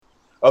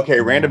Okay,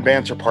 random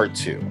banter part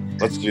 2.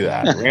 Let's do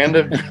that.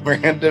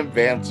 Random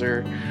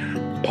banter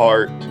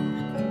part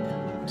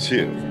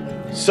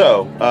 2.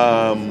 So,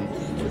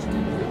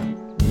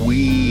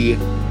 we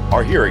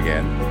are here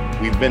again.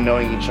 We've been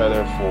knowing each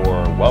other for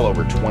well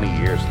over 20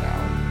 years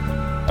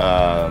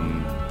now.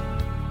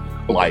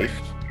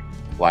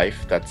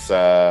 Life. That's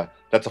a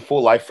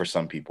full life for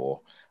some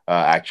people.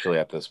 Actually,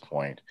 at this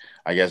point,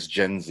 I guess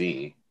Gen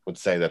Z would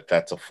say that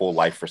that's a full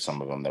life for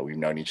some of them, that we've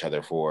known each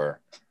other for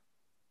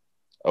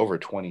over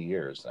 20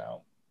 years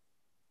now.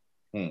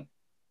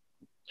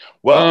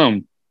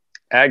 Well,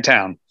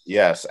 Agtown.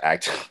 Yes,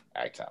 Agtown.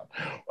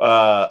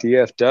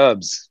 DF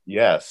Dubs.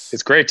 Yes,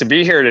 it's great to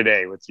be here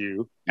today with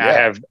you.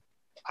 Yeah.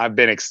 I've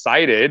been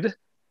excited.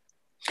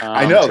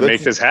 I know to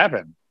make this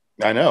happen.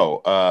 I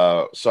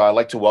know. So I'd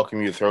like to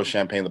welcome you to Throw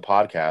Champagne, the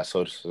podcast,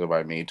 hosted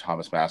by me,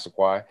 Thomas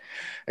Massaquoi,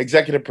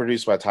 executive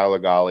produced by Tyler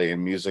Golly,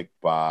 and music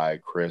by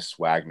Chris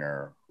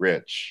Wagner.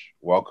 Rich,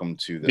 welcome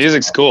to this.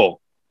 Music's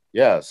cool.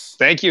 Yes.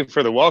 Thank you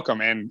for the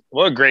welcome, and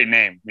what a great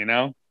name.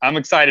 I'm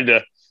excited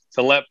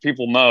to let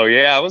people know.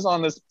 Yeah, I was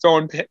on this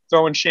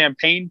throwing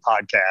champagne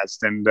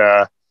podcast, and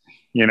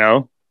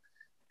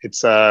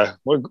it's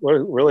what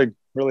really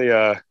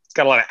it's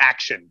got a lot of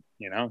action.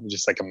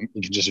 Just like you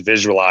can just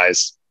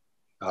visualize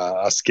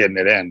us getting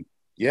it in.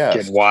 Yes.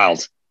 Getting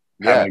wild.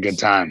 Yes. Having a good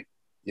time.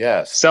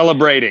 Yes.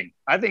 Celebrating.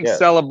 I think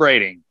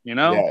celebrating,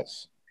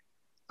 Yes.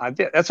 I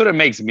think that's what it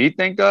makes me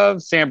think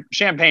of.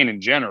 Champagne in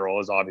general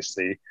is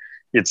obviously,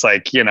 it's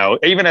like,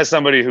 even as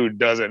somebody who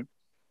doesn't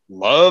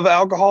love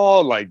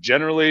alcohol, like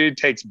generally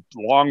takes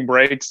long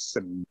breaks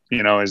and,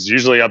 is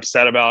usually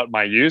upset about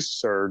my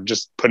use or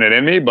just putting it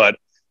in me. But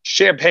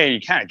champagne,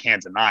 you kind of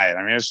can't deny it.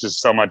 I mean, it's just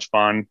so much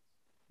fun,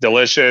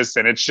 delicious.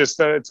 And it's just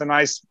it's a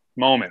nice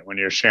moment when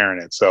you're sharing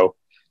it. So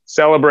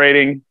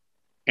celebrating,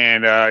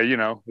 and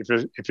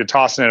if you're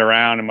tossing it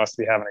around, it must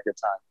be having a good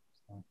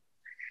time.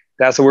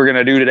 That's what we're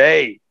gonna do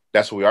today.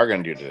 That's what we are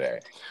gonna do today.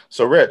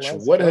 So Rich,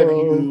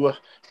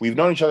 we've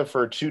known each other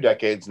for 2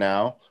 decades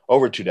now,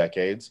 over 2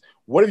 decades.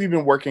 What have you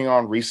been working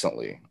on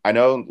recently? I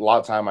know a lot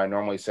of time I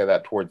normally say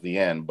that towards the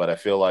end, but I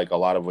feel like a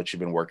lot of what you've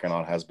been working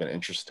on has been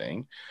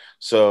interesting.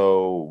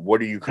 So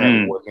what are you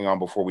currently working on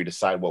before we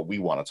decide what we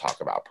want to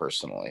talk about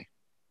personally?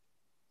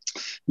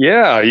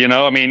 Yeah,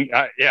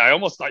 I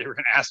almost thought you were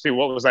going to ask me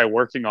what was I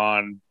working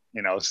on,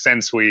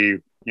 since we,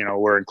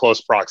 were in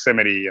close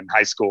proximity in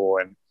high school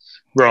and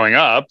growing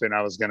up, and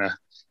I was going to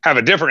have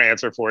a different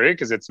answer for you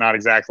because it's not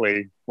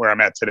exactly where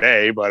I'm at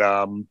today.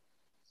 But,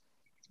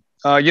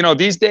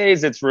 these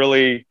days it's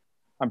really,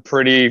 I'm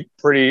pretty,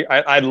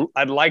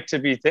 I'd like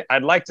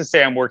to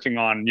say I'm working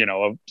on,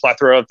 a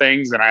plethora of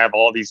things, and I have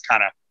all these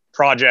kind of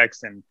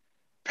projects and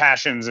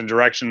passions and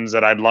directions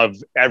that I'd love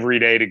every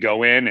day to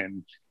go in,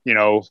 and,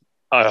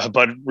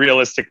 but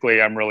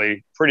realistically, I'm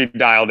really pretty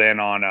dialed in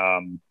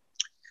on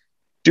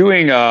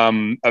doing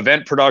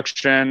event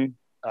production,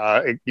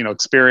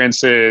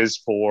 experiences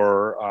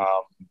for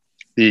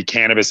the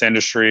cannabis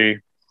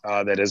industry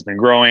that has been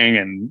growing,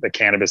 and the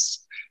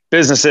cannabis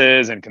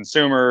businesses and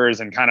consumers,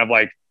 and kind of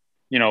like,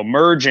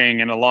 merging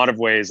in a lot of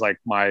ways, like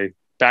my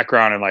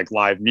background in like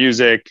live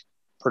music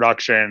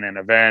production and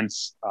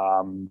events,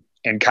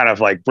 and kind of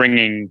like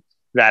bringing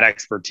that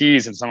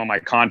expertise and some of my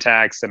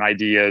contacts and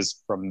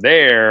ideas from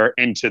there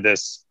into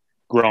this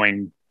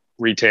growing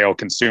retail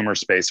consumer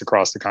space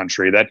across the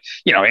country that,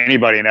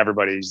 anybody and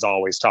everybody's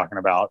always talking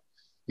about,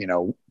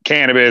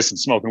 cannabis and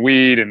smoking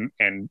weed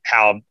and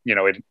how,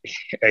 it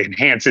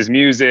enhances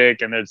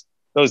music, and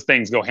those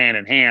things go hand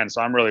in hand.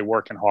 So I'm really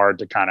working hard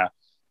to kind of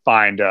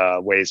find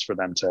ways for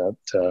them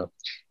to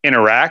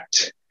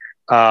interact.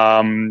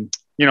 In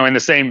the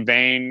same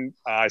vein,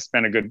 I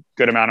spent a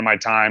good amount of my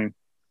time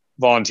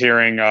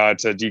volunteering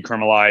to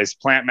decriminalize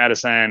plant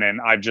medicine, and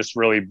I've just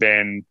really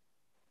been,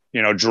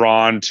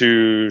 drawn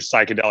to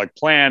psychedelic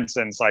plants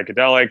and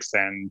psychedelics,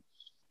 and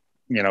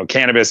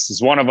cannabis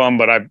is one of them.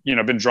 But I've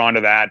been drawn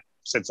to that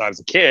since I was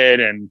a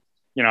kid, and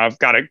I've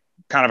got a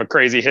kind of a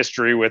crazy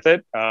history with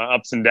it,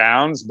 ups and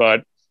downs.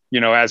 But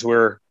as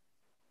we're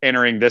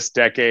entering this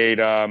decade,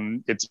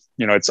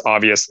 it's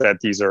obvious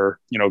that these are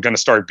going to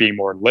start being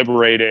more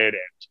liberated,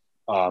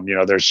 and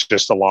there's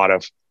still a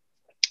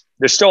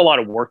lot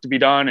of work to be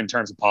done in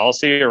terms of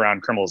policy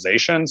around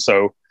criminalization.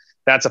 So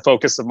that's a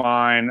focus of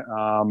mine.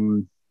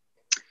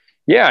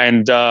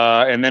 And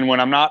then when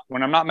I'm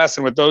not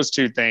messing with those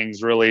two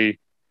things, really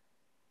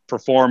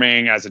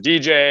performing as a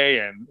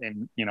DJ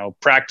and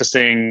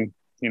practicing,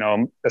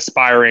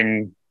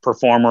 aspiring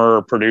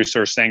performer,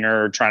 producer,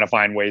 singer, trying to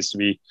find ways to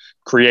be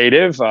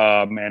creative,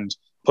 and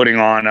putting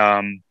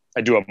on,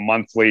 I do a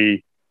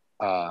monthly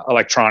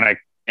electronic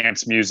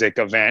dance music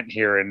event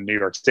here in New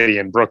York City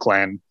and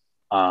Brooklyn.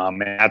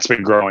 And that's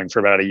been growing for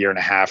about 1.5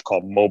 years,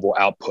 called Mobile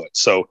Output.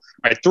 So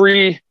my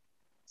 3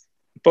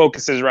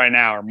 focuses right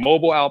now are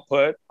mobile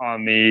output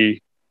on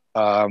the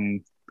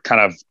kind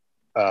of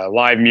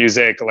live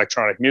music,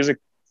 electronic music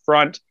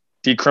front.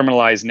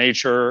 Decriminalize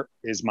Nature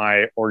is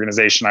my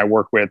organization I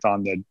work with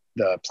on the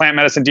plant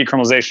medicine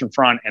decriminalization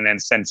front. And then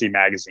Sensi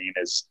Magazine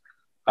is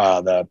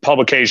the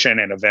publication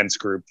and events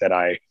group that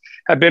I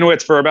have been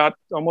with for about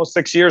almost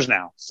 6 years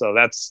now. So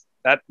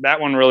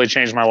that one really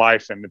changed my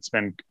life, and it's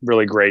been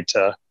really great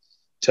to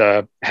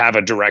have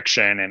a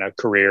direction and a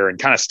career and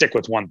kind of stick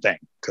with one thing,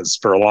 because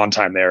for a long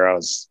time there I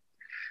was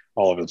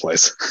all over the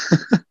place.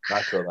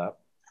 I feel that.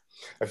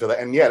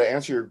 And yeah, to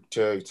answer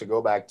to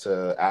go back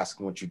to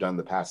asking what you've done in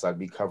the past, I'd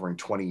be covering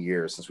 20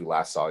 years since we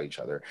last saw each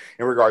other,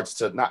 in regards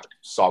to not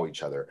saw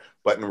each other,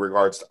 but in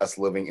regards to us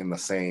living in the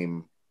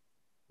same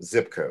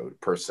zip code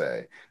per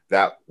se.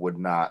 That would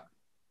not,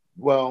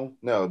 well,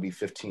 no, it'd be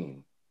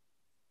 15,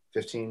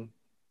 16.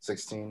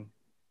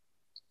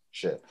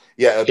 Shit.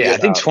 Yeah. Yeah, I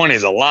think 20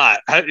 is a lot.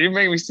 You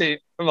make me see.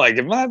 I'm like,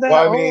 am I that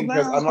old now?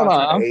 Because I'm not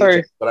trying to age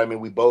it, but I mean,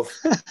 we both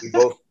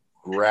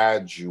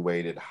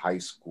graduated high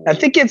school. I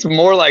think it's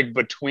more like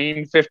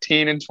between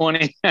 15 and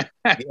 20. I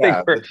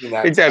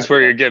think that's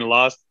where you're getting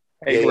lost.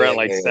 I think we're at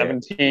like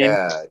 17.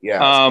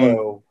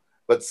 Yeah.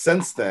 But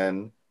since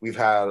then, we've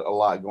had a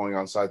lot going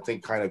on. So I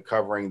think kind of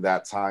covering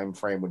that time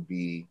frame would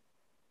be,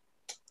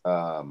 we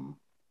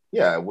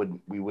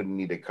wouldn't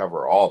need to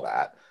cover all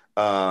that.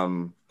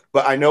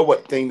 But I know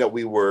what thing that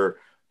we were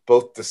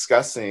both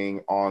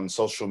discussing on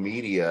social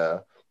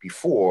media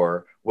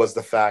before was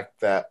the fact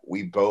that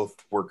we both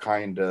were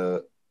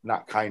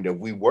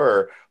we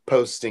were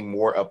posting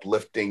more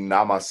uplifting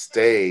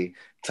namaste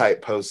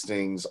type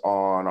postings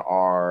on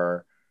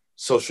our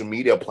social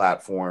media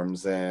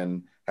platforms,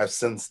 and have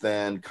since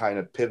then kind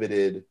of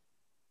pivoted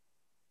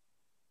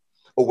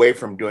away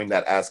from doing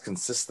that as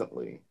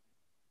consistently.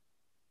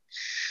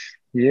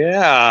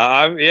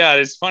 Yeah.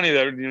 It's funny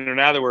that,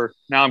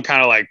 now I'm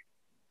kind of like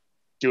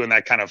doing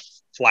that kind of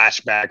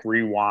flashback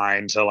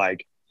rewind to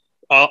like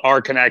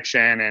our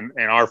connection and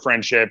our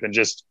friendship and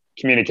just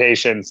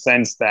communication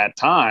since that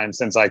time,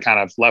 since I kind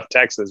of left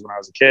Texas when I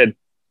was a kid.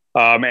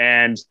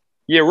 And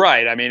you're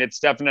right. I mean, it's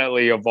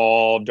definitely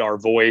evolved our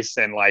voice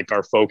and like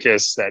our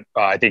focus that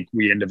I think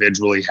we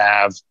individually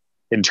have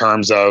in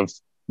terms of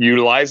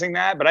utilizing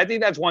that. But I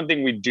think that's one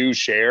thing we do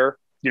share.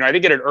 I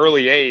think at an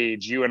early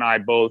age, you and I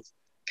both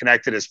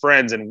connected as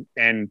friends, and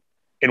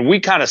we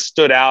kind of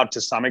stood out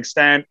to some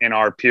extent in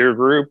our peer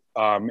group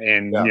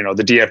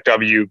the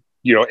DFW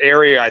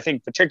area. I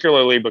think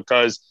particularly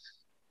because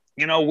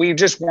we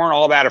just weren't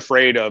all that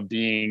afraid of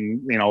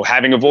being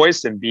having a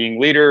voice and being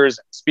leaders,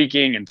 and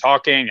speaking and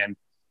talking and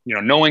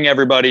knowing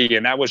everybody,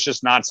 and that was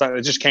just not something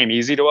that just came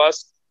easy to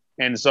us.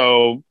 And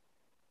so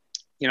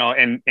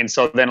and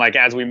so then, like,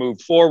 as we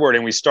moved forward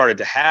and we started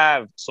to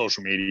have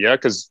social media,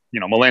 because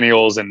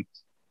millennials and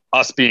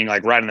us being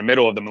like right in the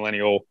middle of the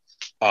millennial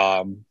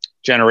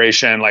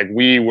generation, like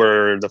we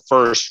were the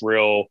first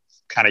real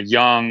kind of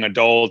young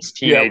adults,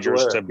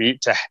 teenagers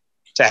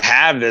to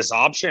have this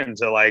option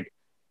to like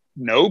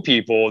know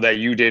people that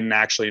you didn't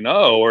actually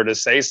know, or to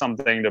say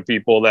something to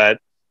people that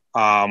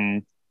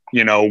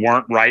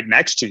weren't right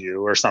next to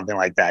you or something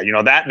like that.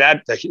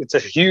 That it's a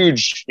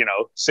huge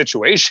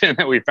situation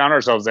that we found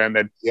ourselves in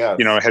that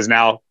has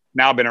now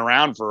been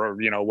around for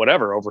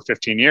over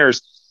 15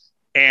 years.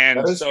 And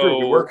that is true.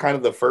 We were kind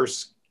of the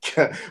first.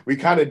 We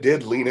kind of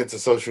did lean into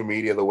social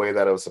media the way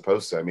that it was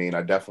supposed to. I mean,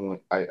 I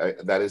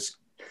that is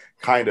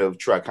kind of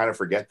true. I kind of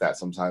forget that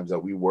sometimes, that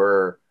we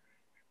were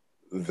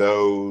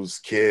those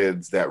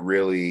kids that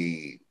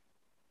really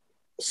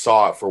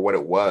saw it for what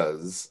it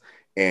was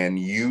and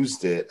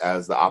used it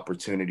as the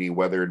opportunity,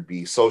 whether it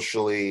be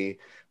socially,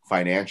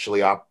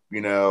 financially,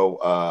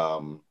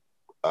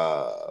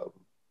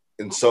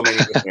 in so many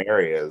different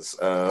areas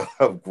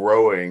of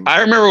growing.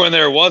 I remember when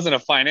there wasn't a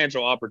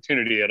financial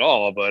opportunity at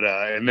all, but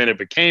and then it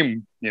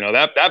became,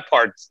 that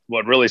part's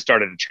what really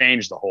started to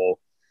change the whole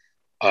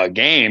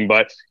game.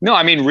 But no,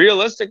 I mean,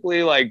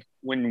 realistically, like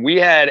when we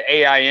had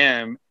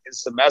AIM,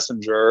 Instant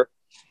Messenger,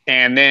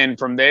 and then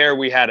from there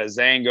we had a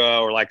Zanga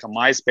or like a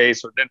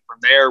MySpace, or then from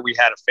there we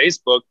had a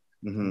Facebook.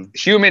 Mm-hmm.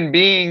 Human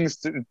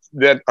beings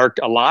that are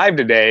alive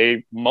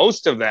today,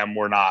 most of them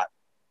were not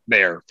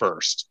there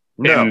first.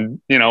 No.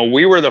 And,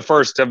 we were the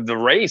first of the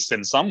race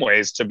in some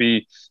ways to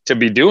be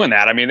doing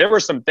that. I mean, there were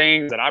some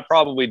things that I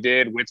probably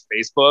did with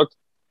Facebook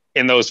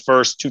in those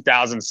first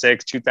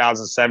 2006,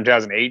 2007,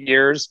 2008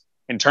 years,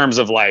 in terms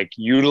of like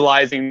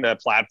utilizing the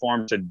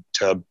platform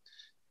to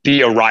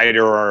be a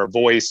writer or a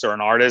voice or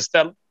an artist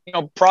that,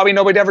 probably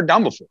nobody ever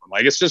done before.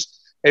 Like, it's just,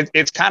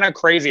 it's kind of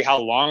crazy how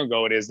long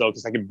ago it is though,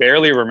 because I can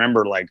barely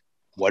remember, like,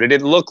 what did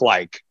it look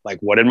like? Like,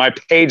 what did my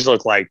page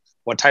look like?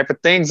 What type of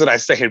things did I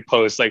say in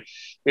posts? Like,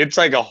 it's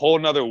like a whole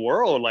nother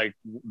world. Like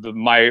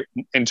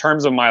in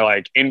terms of my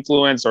like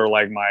influence or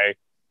like my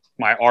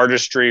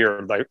artistry,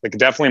 or like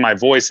definitely my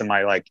voice and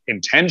my like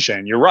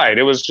intention. You're right.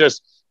 It was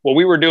just what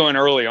we were doing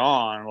early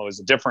on was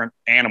a different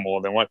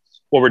animal than what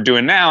we're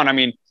doing now. And I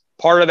mean,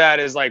 part of that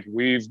is like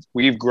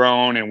we've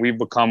grown and we've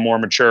become more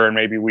mature, and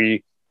maybe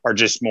we are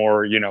just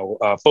more,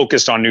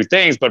 focused on new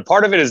things. But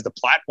part of it is the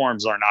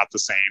platforms are not the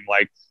same.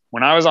 Like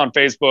when I was on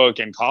Facebook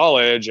in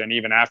college and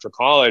even after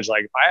college,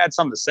 like if I had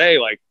something to say,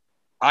 like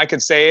I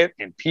could say it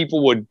and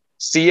people would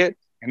see it,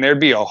 and there'd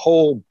be a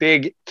whole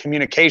big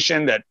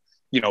communication that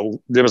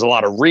there was a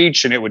lot of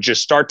reach, and it would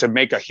just start to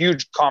make a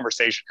huge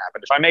conversation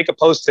happen. If I make a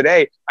post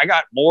today, I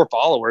got more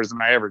followers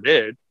than I ever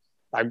did.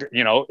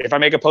 If I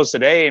make a post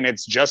today and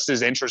it's just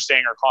as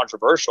interesting or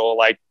controversial,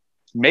 like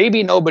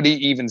maybe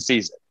nobody even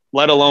sees it,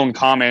 let alone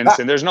comments.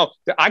 And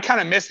I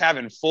kind of miss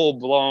having full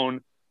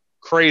blown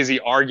crazy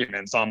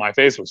arguments on my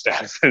Facebook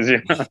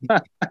statuses.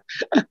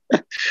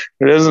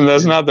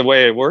 That's not the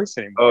way it works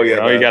anymore. Oh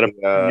yeah, you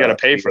gotta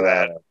pay for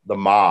that. The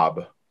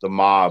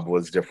mob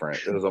was different.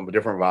 It was a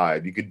different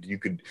vibe.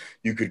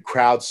 You could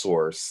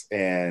crowdsource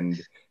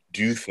and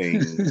do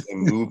things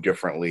and move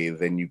differently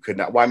than you could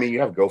not. Well, I mean,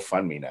 you have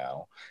GoFundMe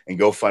now, and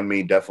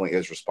GoFundMe definitely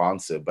is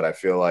responsive, but I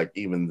feel like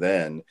even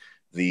then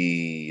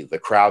the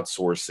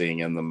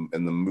crowdsourcing and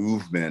the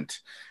movement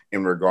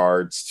in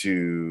regards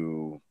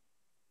to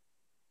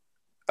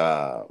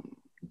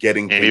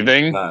getting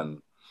things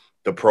done,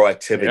 the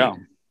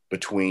proactivity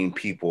between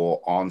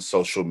people on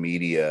social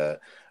media,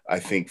 I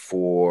think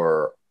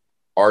for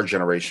our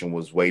generation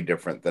was way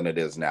different than it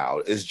is now.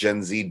 Is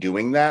Gen Z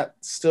doing that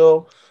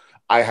still?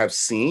 I have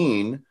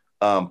seen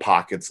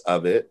pockets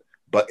of it,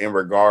 but in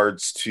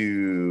regards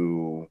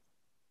to,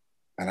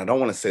 and I don't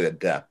want to say the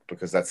depth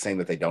because that's saying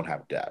that they don't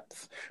have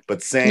depth,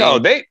 but saying no,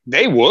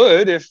 they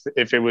would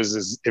if it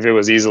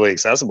was easily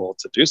accessible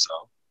to do so.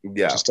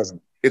 Yeah, it just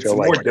doesn't. It's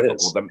more like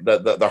difficult.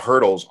 The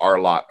hurdles are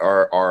a lot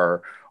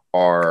are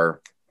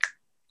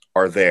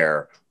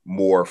there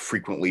more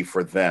frequently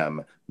for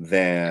them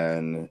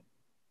than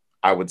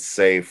I would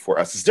say for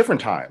us. It's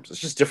different times. It's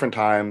just different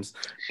times,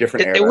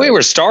 different eras. We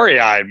were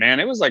starry-eyed, man.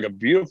 It was like a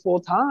beautiful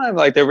time.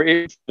 Like there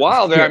were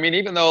wild there. I mean,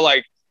 even though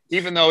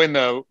in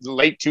the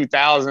late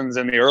 2000s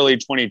and the early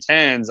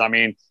 2010s, I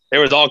mean, there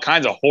was all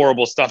kinds of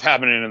horrible stuff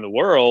happening in the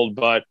world.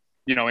 But,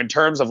 in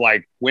terms of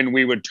like when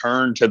we would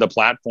turn to the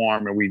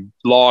platform and we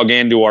log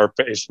into our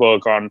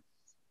Facebook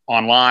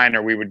online,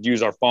 or we would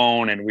use our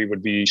phone and we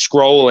would be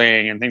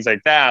scrolling and things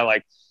like that.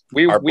 Like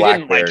we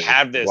didn't like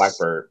have this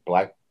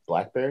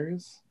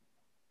Blackberries.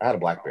 I had a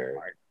BlackBerry. Oh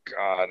my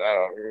God.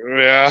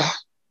 Yeah.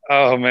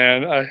 Oh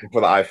man.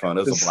 For the iPhone,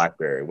 it was a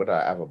BlackBerry. What did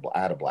I have? I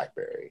had a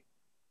BlackBerry.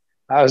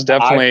 I was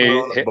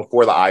definitely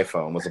before the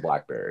iPhone was a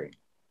BlackBerry.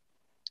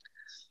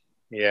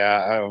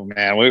 Yeah. Oh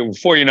man.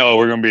 Before you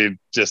know,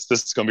 this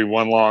is gonna be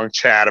one long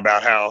chat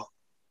about how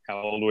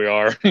old we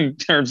are in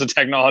terms of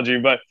technology.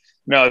 But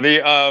no,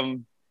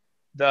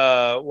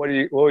 what do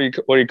you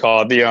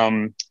call it?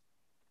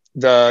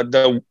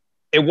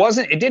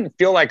 It didn't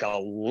feel like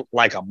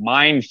a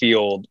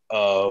minefield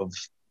of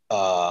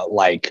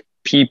like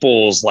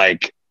people's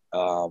like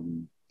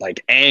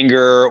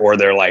anger or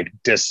their like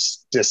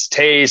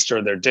distaste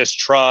or their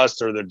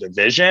distrust or their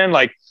division.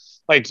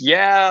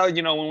 Yeah,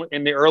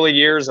 in the early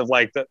years of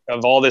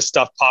of all this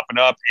stuff popping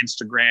up,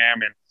 Instagram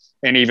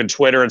and even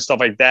Twitter and stuff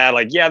like that.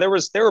 Like, yeah, there were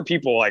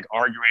people like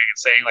arguing and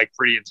saying like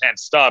pretty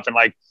intense stuff. And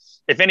like,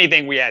 if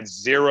anything, we had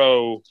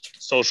zero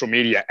social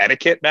media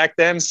etiquette back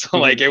then. So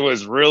like, it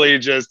was really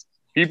just,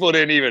 people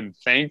didn't even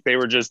think, they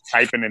were just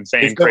typing and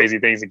saying crazy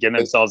things and getting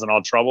themselves in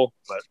all trouble.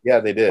 But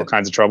yeah, they did. All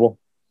kinds of trouble.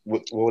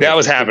 That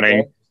was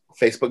happening.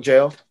 Facebook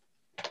jail?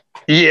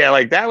 Yeah,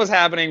 like that was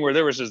happening where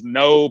there was just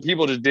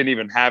people just didn't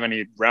even have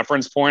any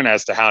reference point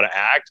as to how to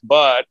act,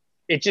 but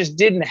it just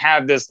didn't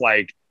have this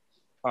like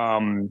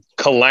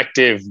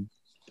collective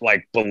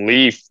like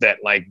belief that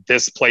like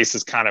this place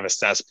is kind of a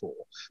cesspool.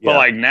 Yeah. But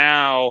like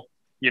now,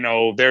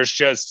 there's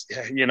just,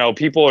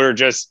 people they're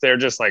just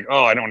like,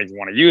 oh, I don't even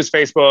want to use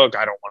Facebook.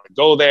 I don't want to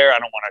go there. I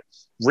don't want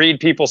to read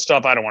people's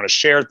stuff. I don't want to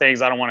share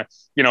things. I don't want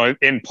to,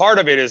 and part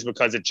of it is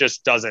because it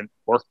just doesn't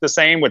work the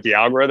same with the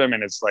algorithm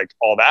and it's like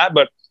all that.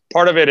 But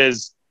part of it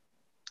is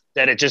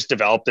that it just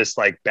developed this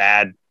like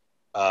bad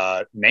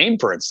name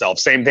for itself.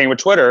 Same thing with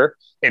Twitter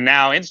and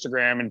now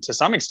Instagram. And to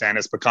some extent,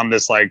 it's become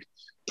this like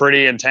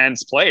pretty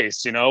intense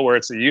place, where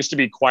it used to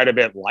be quite a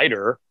bit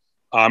lighter.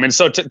 And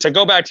so to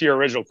go back to your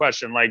original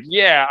question, like,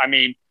 yeah, I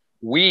mean,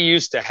 we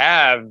used to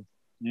have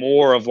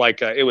more of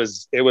like it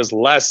was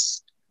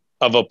less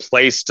of a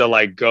place to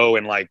like go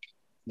and like,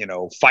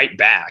 fight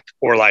back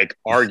or like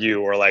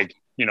argue or like,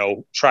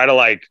 try to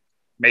like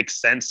make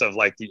sense of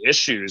like the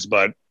issues.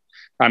 But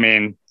I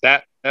mean,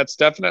 that's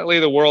definitely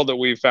the world that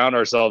we found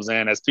ourselves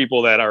in as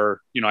people that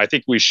are, I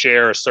think we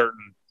share a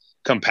certain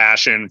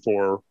compassion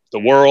for the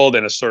world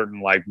and a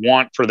certain like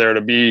want for there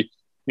to be,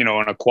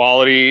 an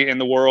equality in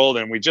the world.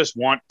 And we just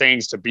want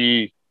things to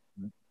be,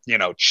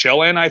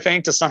 chilling, I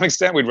think, to some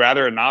extent. We'd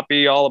rather it not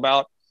be all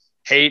about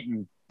hate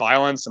and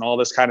violence and all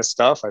this kind of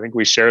stuff. I think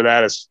we share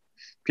that as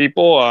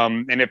people.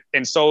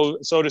 And so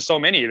do so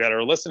many that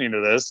are listening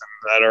to this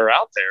and that are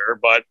out there.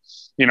 But,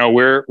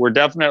 we're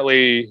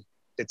definitely,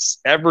 it's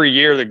every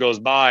year that goes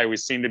by, we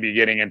seem to be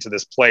getting into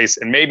this place.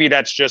 And maybe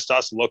that's just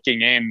us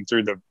looking in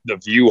through the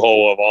view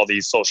hole of all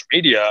these social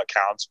media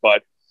accounts.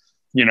 But,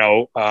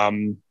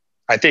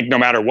 I think no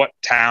matter what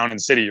town and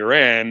city you're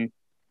in,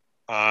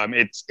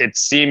 it's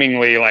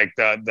seemingly like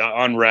the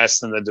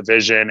unrest and the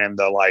division and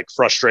the like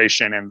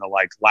frustration and the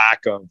like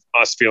lack of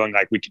us feeling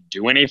like we can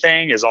do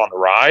anything is on the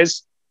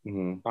rise.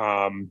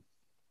 Mm-hmm.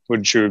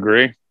 Wouldn't you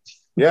agree?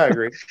 Yeah, I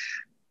agree.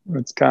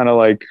 It's kind of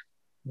like,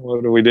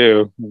 what do we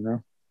do?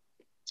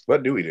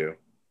 What do we do?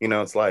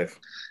 It's life.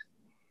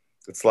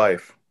 It's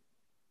life.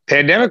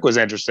 Pandemic was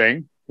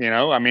interesting.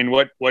 I mean,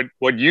 what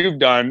you've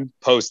done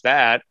post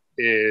that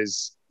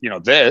is,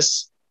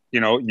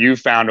 you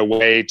found a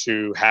way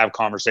to have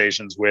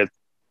conversations with,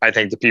 I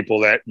think, the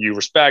people that you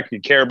respect,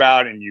 you care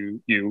about, and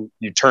you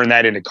turn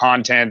that into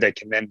content that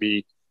can then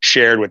be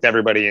shared with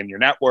everybody in your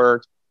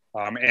network.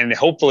 And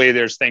hopefully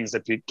there's things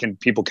that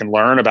people can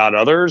learn about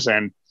others,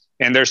 and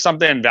there's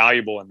something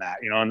valuable in that,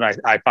 and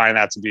I find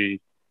that to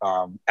be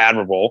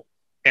admirable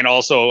and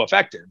also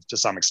effective to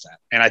some extent.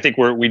 And I think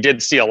we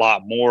did see a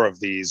lot more of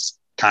these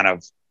kind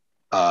of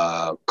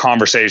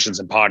conversations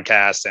and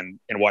podcasts and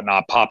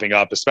whatnot popping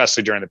up,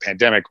 especially during the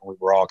pandemic when we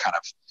were all kind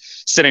of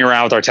sitting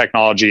around with our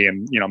technology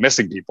and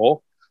missing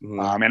people.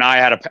 Mm-hmm. And I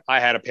had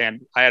a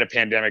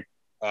pandemic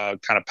kind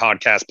of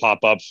podcast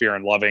pop up, Fear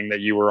and Loving, that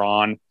you were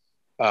on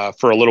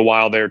for a little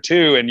while there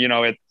too. And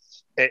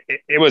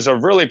it was a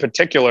really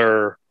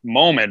particular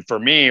moment for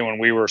me when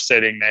we were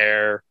sitting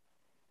there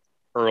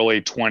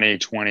early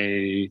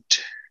 2020,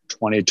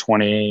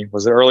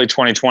 was it early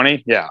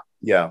 2020? Yeah.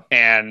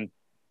 And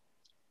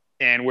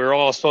we were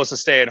all supposed to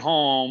stay at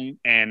home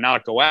and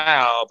not go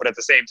out. But at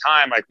the same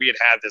time, like, we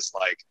had this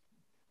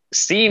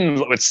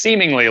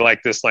seemingly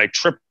like this like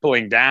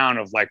tripling down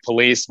of like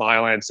police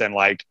violence and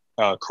like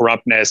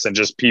corruptness and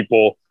just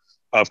people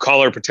of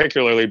color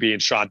particularly being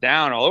shot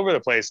down all over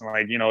the place. And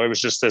like, it was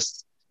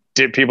just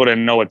people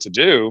didn't know what to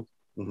do.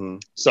 Mm-hmm.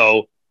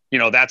 So,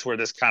 that's where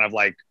this kind of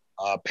like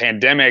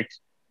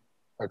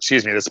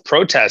this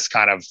protest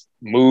kind of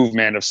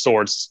movement of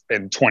sorts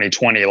in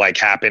 2020 like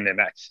happened. And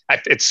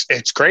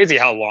it's crazy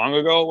how long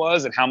ago it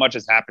was and how much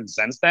has happened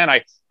since then.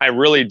 I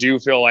really do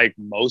feel like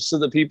most of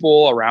the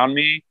people around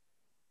me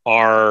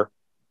are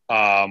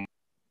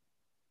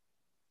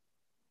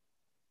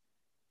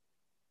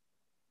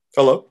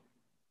hello.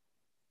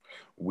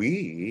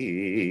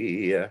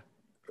 We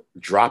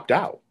dropped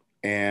out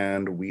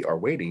and we are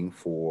waiting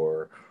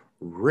for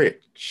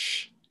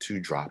Rich to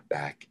drop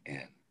back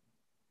in.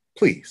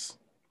 Please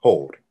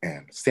hold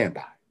and stand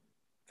by.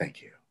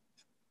 Thank you.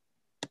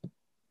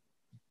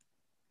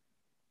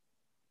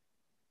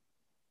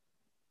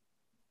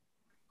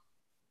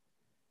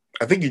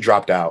 I think you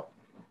dropped out.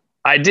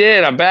 I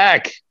did. I'm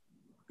back.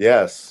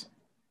 Yes.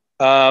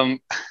 So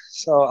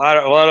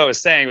what I was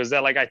saying was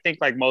that, like, I think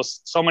like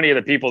so many of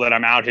the people that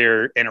I'm out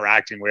here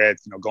interacting with,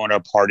 going to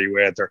a party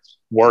with or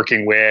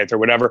working with or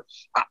whatever,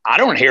 I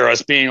don't hear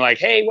us being like,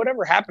 hey,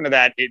 whatever happened to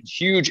that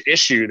huge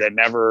issue that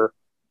never,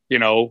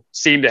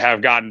 seemed to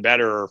have gotten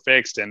better or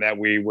fixed, and that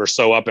we were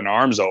so up in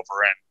arms over.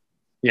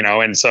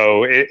 And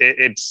so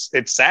it's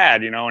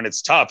sad, and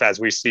it's tough as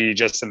we see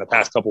just in the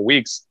past couple of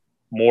weeks,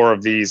 more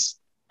of these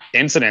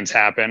incidents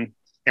happen.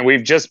 And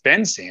we've just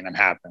been seeing them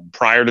happen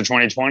prior to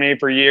 2020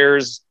 for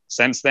years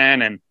since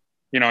then. And,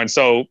 and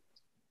so,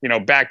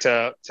 back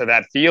to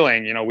that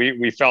feeling,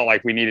 we felt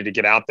like we needed to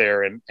get out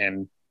there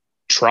and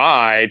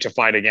try to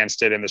fight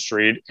against it in the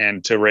street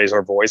and to raise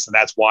our voice. And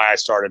that's why I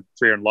started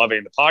Fear and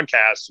Loving, the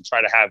podcast, to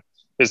try to have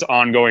this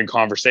ongoing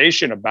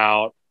conversation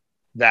about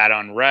that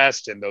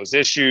unrest and those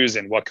issues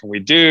and what can we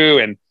do.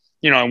 And,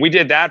 and we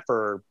did that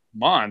for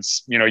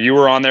months. You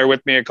were on there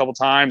with me a couple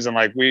times, and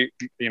like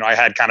I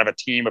had kind of a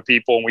team of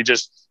people, and we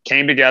just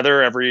came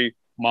together every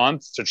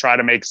month to try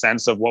to make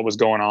sense of what was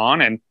going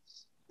on. And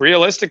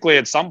realistically,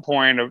 at some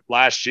point of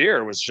last year,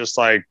 it was just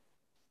like,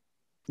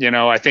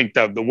 I think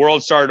the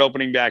world started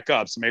opening back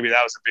up. So maybe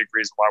that was a big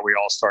reason why we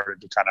all started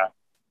to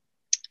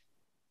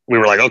we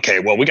were like,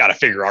 okay, well, we got to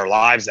figure our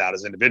lives out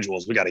as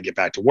individuals. We got to get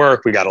back to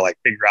work. We got to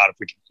figure out if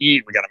we can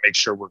eat. We got to make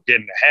sure we're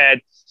getting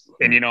ahead.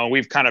 And,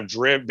 we've kind of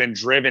been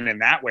driven in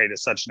that way to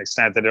such an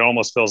extent that it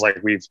almost feels like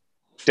we've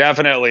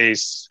definitely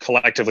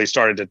collectively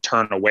started to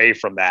turn away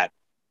from that,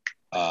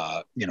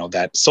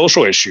 that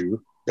social issue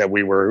that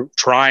we were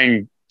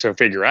trying to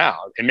figure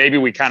out. And maybe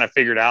we kind of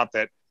figured out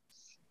that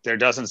there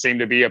doesn't seem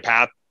to be a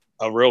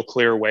real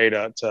clear way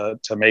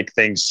to make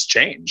things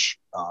change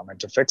and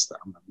to fix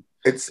them.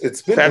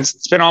 It's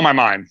been on my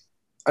mind.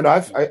 I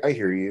know. I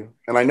hear you,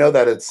 and I know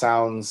that it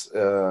sounds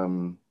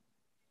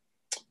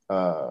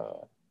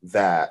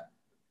that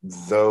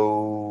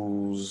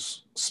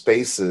those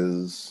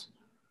spaces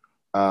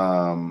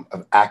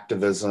of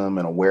activism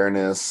and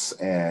awareness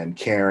and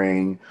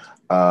caring,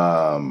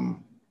 that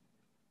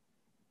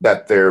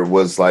there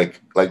was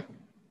like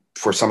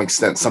for some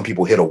extent, some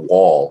people hit a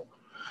wall.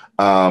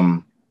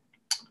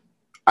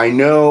 I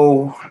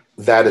know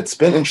that it's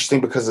been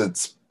interesting because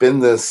it's been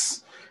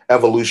this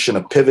evolution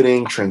of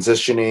pivoting,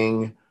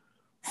 transitioning,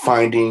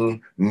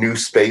 finding new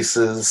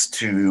spaces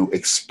to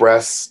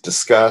express,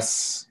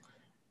 discuss,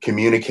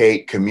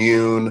 communicate,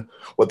 commune,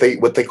 what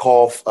they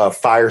call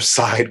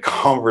fireside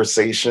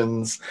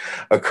conversations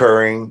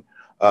occurring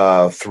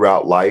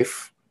throughout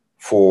life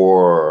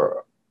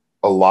for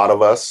a lot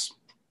of us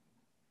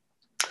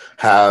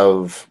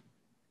have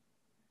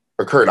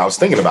occurred. I was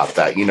thinking about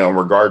that, in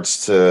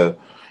regards to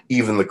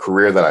even the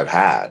career that I've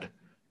had,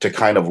 to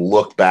kind of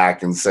look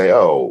back and say,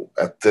 oh,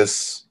 at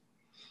this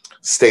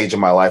stage of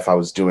my life, I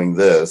was doing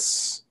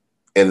this.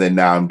 and then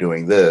now I'm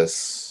doing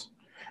this,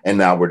 and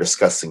now we're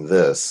discussing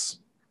this.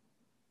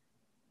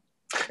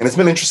 And it's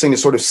been interesting to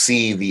sort of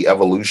see the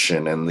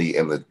evolution and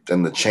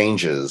the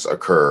changes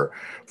occur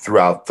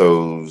throughout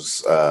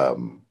those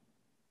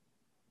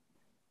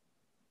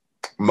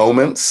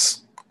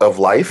moments of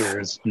life.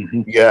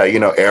 Mm-hmm. Yeah,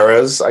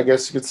 eras, I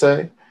guess you could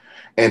say,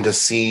 and to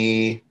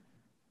see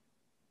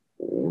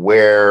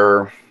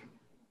where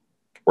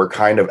we're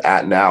kind of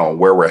at now,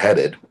 where we're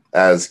headed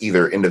as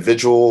either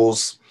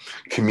individuals,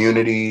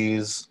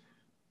 communities,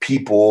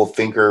 people,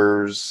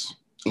 thinkers,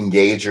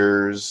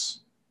 engagers.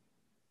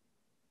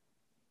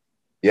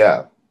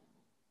 Yeah.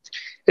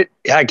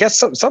 I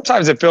guess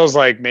sometimes it feels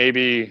like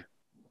maybe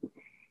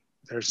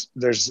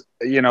there's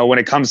when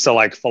it comes to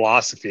like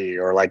philosophy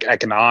or like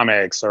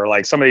economics or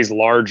like some of these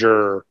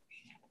larger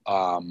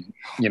kind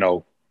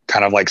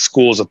of like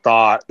schools of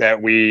thought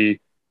that we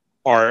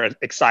are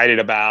excited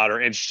about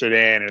or interested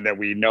in and that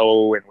we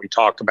know and we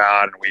talk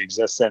about and we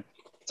exist in.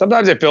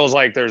 Sometimes it feels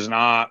like there's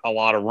not a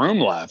lot of room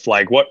left.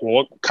 Like what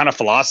kind of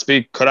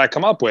philosophy could I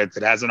come up with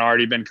that hasn't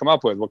already been come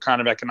up with? What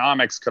kind of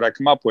economics could I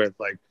come up with?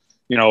 Like,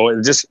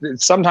 just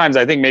sometimes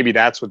I think maybe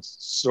that's what's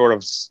sort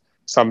of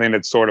something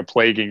that's sort of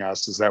plaguing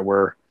us, is that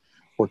we're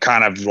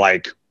kind of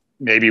like,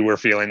 maybe we're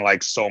feeling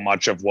like so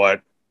much of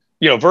what,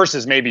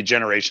 versus maybe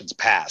generations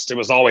past. It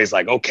was always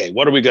like, okay,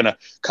 what are we going to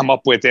come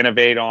up with,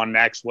 innovate on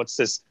next? What's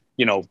this,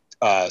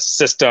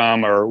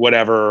 system or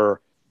whatever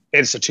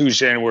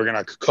institution we're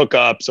going to cook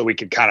up so we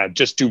can kind of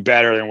just do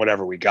better than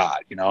whatever we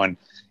got, and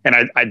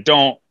I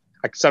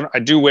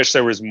do wish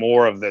there was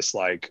more of this,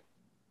 like,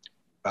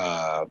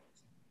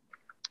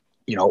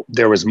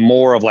 there was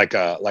more of like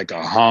a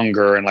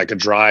hunger and like a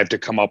drive to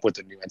come up with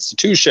a new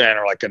institution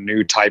or like a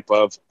new type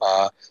of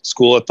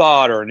school of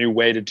thought or a new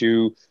way to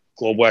do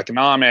global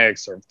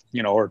economics, or,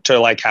 or to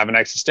like have an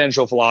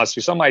existential philosophy,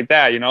 something like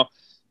that,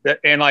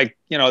 and like,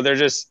 they're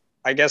just,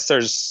 I guess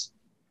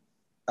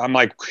I'm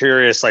like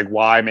curious, like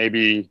why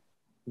maybe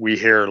we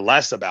hear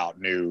less about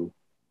newness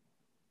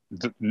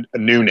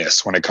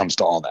when it comes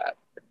to all that.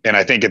 And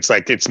I think it's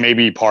like, it's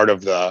maybe part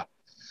of the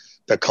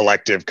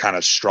collective kind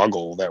of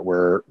struggle that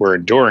we're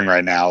enduring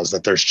right now, is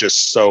that there's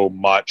just so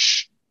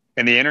much,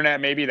 and the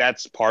internet, maybe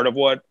that's part of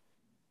what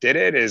did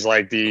it, is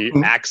like the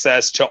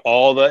access to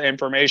all the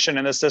information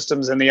and the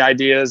systems and the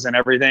ideas and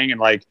everything. And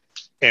like,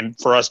 and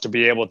for us to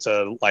be able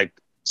to like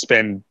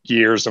spend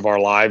years of our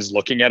lives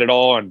looking at it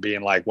all and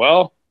being like,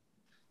 well,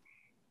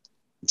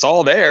 it's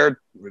all there.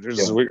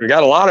 We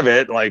got a lot of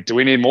it. Like, do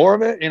we need more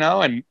of it?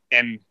 And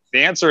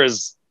the answer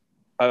is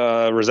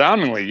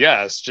resoundingly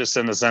yes, just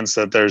in the sense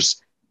that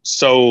there's,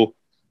 so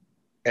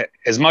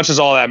as much as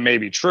all that may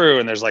be true,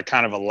 and there's like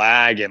kind of a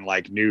lag in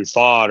like new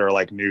thought or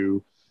like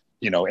new,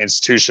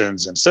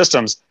 institutions and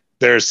systems,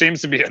 there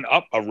seems to be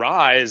a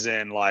rise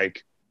in,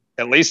 like,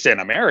 at least in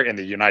America, in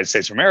the United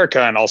States of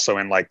America, and also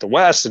in like the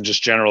West, and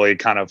just generally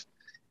kind of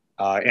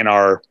in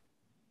our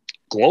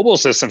global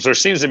systems, there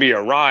seems to be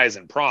a rise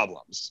in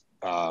problems.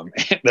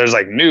 There's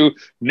like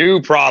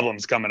new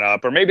problems coming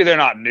up, or maybe they're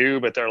not new,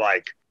 but they're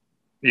like,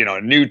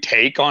 a new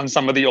take on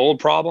some of the old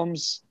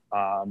problems.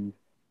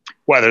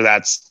 Whether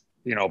that's,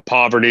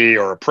 poverty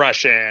or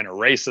oppression or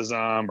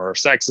racism or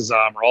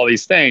sexism or all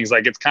these things,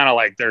 like it's kind of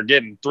like they're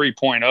getting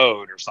 3.0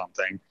 or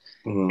something.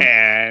 Mm-hmm.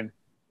 And,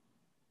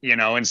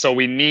 and so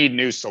we need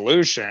new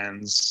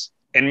solutions.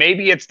 And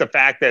maybe it's the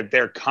fact that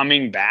they're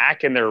coming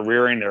back and they're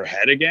rearing their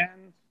head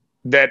again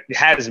that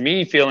has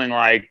me feeling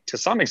like, to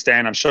some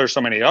extent, I'm sure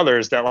so many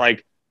others, that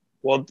like,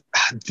 well,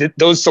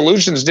 those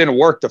solutions didn't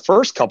work the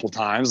first couple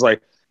times.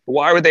 Like,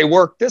 why would they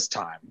work this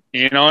time?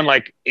 And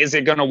like, is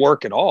it going to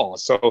work at all?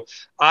 So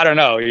I don't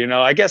know,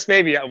 I guess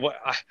maybe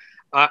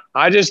I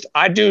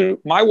do,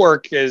 my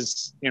work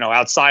is,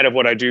 outside of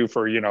what I do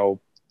for,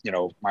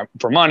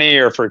 for money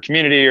or for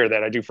community, or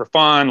that I do for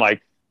fun.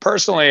 Like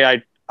personally,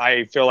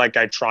 I feel like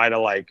I try to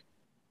like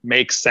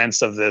make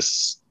sense of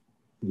this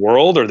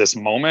world or this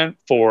moment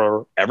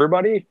for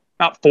everybody,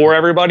 not for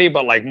everybody,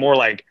 but like more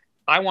like,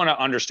 I want to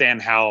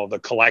understand how the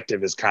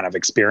collective is kind of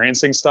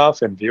experiencing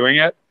stuff and viewing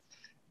it.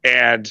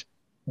 And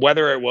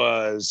whether it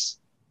was,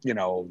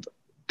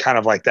 kind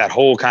of like that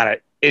whole kind of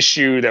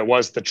issue that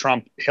was the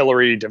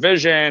Trump-Hillary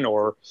division,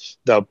 or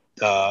the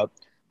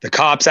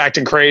cops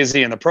acting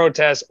crazy in the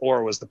protests, or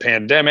it was the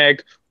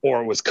pandemic,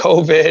 or it was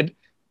COVID.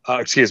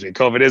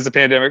 COVID is the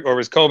pandemic, or it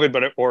was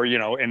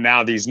COVID, and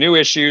now these new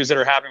issues that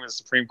are happening with the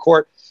Supreme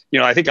Court.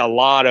 I think a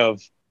lot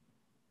of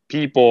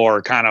people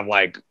are kind of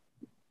like,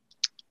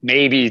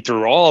 maybe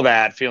through all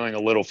that, feeling a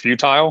little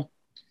futile.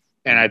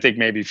 And I think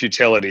maybe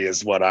futility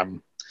is what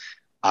I'm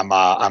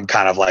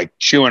kind of like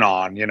chewing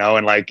on,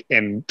 and like,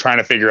 and trying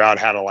to figure out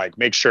how to like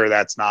make sure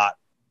that's not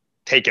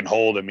taking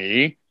hold of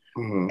me.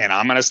 Mm-hmm. And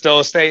I'm going to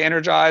still stay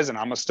energized, and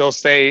I'm going to still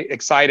stay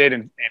excited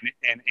and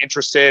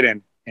interested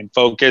and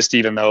focused,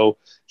 even though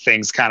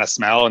things kind of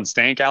smell and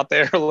stink out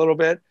there a little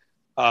bit.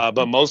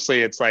 But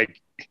mostly it's like,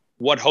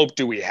 what hope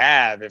do we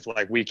have if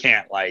like we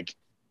can't like,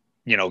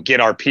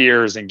 get our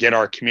peers and get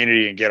our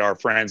community and get our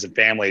friends and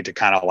family to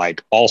kind of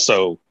like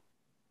also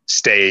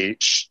stay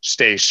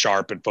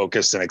sharp and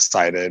focused and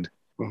excited.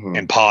 Mm-hmm.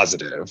 and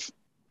positive.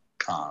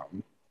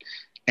 Um,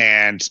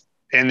 and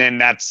then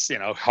that's,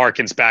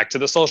 harkens back to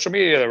the social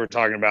media that we're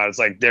talking about. It's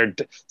like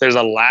there's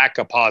a lack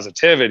of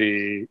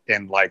positivity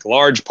in like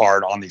large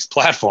part on these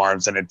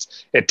platforms, and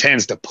it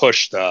tends to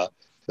push the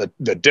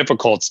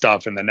difficult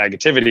stuff and the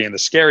negativity and the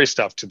scary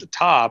stuff to the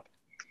top.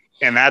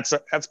 And that's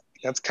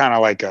kind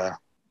of like a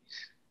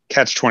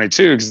catch-22,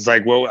 because it's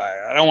like, well,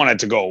 I don't want it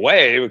to go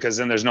away, because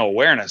then there's no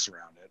awareness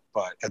around it.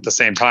 But at the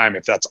same time,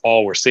 if that's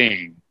all we're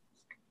seeing,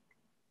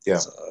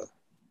 it's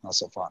not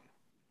so fun.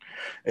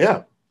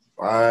 Yeah.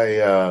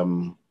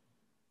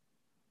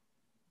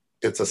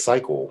 It's a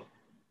cycle.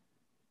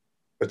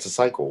 It's a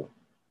cycle.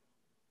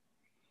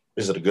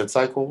 Is it a good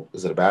cycle?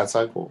 Is it a bad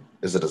cycle?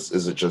 Is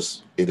it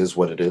just, it is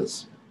what it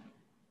is?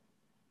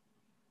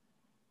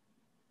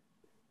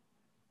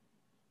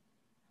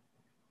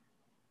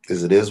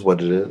 Is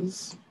what it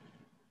is?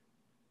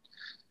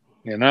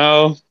 We're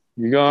gonna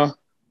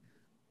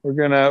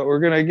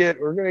get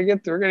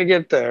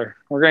there.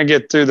 We're gonna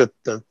get through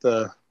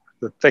the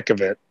thick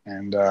of it.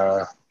 And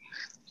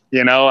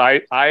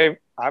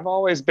I've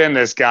always been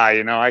this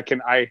guy.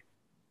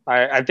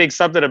 I think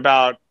something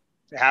about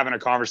having a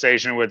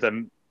conversation with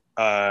an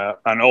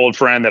old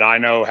friend that I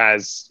know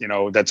has,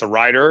 that's a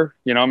writer.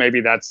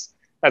 Maybe that's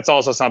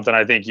also something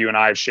I think you and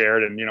I have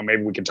shared, and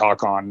maybe we can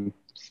talk on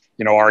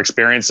our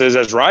experiences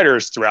as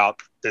writers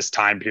throughout this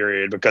time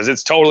period, because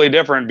it's totally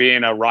different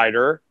being a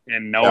writer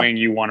and knowing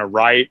you want to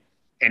write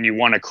and you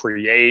want to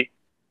create,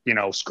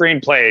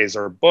 screenplays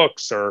or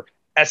books or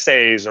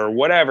essays or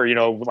whatever,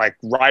 like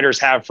writers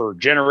have for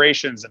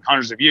generations and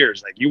hundreds of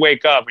years. Like, you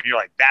wake up and you're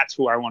like, that's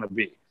who I want to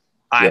be.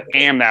 I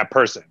am that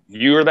person.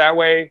 You're that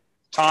way,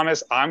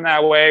 Thomas. I'm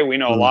that way. We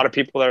know a lot of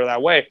people that are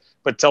that way.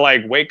 But to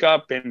like wake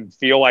up and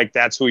feel like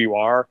that's who you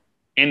are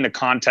in the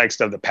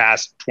context of the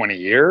past 20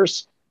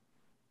 years,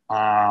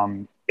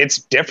 it's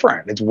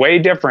different. It's way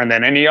different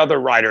than any other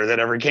writer that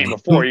ever came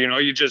before.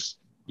 You just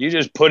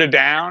put it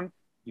down,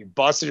 you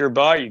busted your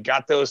butt, you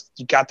got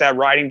that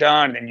writing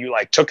done, and you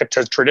like took it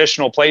to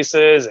traditional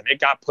places, and it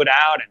got put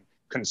out and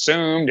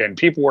consumed, and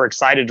people were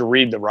excited to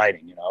read the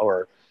writing,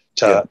 or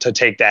to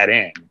take that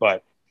in.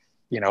 But,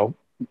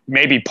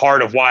 maybe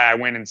part of why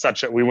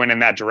we went in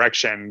that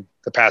direction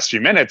the past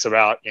few minutes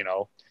about,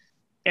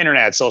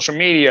 internet, social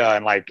media,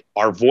 and like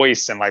our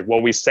voice and like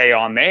what we say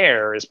on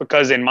there, is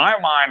because in my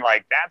mind,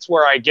 like that's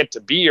where I get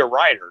to be a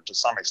writer to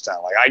some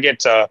extent. Like, I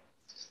get to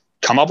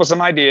come up with some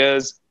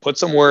ideas, put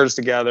some words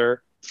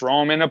together,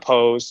 throw them in a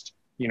post,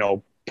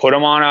 put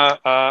them on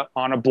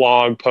a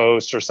blog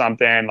post or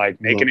something, like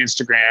make an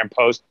Instagram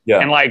post,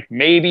 and like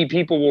maybe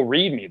people will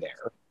read me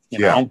there. You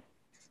know,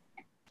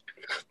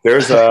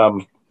 there's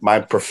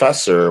my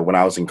professor when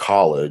I was in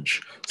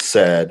college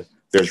said,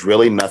 "There's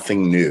really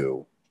nothing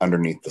new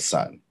underneath the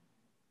sun."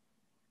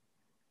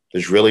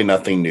 There's really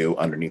nothing new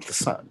underneath the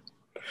sun.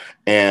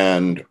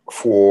 And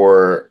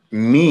for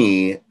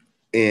me,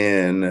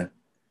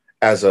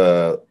 as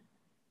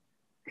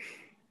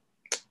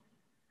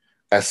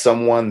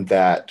someone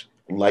that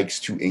likes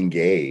to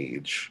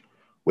engage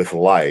with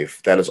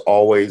life, that has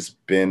always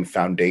been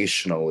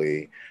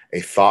foundationally a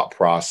thought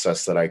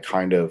process that I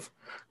kind of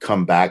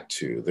come back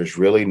to. There's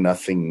really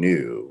nothing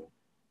new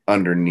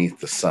underneath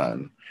the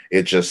sun.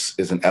 It just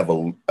is an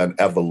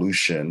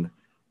evolution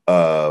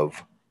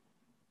of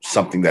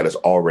something that has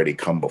already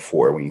come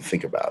before. When you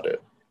think about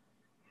it,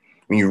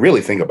 when you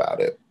really think about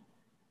it,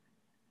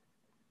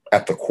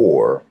 at the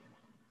core,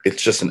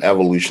 it's just an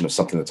evolution of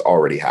something that's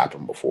already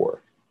happened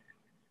before.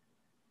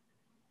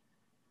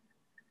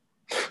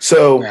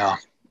 So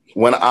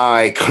when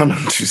I come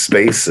into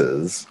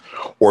spaces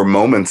or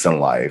moments in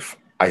life,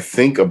 I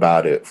think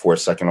about it for a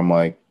second. I'm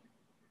like,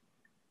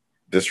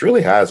 this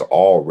really has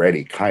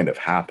already kind of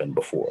happened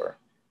before,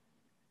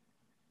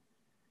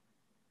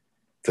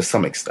 to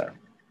some extent.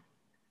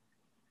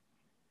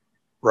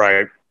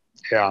 Right.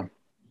 Yeah.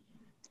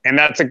 And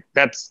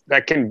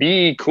that can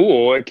be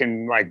cool. It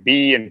can like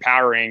be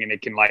empowering, and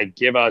it can like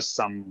give us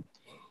some,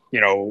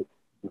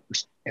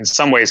 in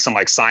some ways, some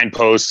like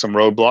signposts, some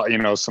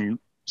roadblock,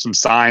 some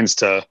signs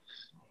to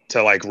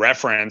like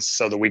reference,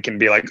 so that we can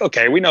be like,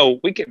 okay, we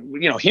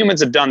can,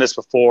 humans have done this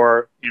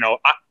before.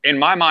 In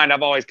my mind,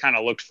 I've always kind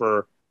of looked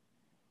for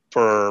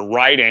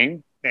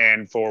writing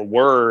and for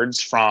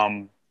words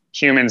from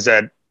humans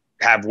that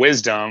have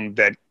wisdom,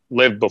 that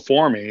lived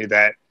before me,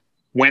 that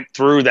went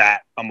through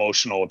that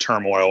emotional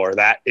turmoil or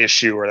that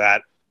issue or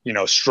that,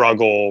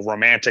 struggle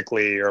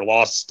romantically, or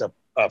lost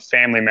a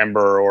family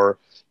member, or,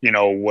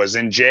 was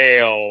in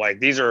jail. Like,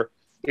 these are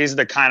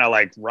the kind of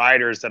like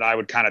writers that I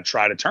would kind of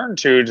try to turn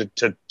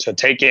to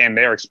take in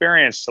their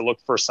experience, to look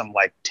for some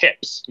like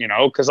tips,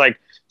 cause like,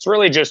 it's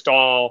really just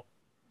all,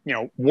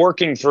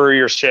 working through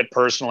your shit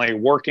personally,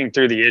 working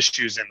through the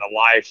issues in the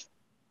life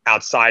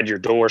outside your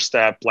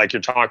doorstep, like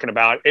you're talking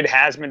about. It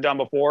has been done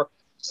before.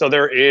 So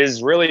there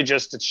is really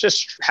it's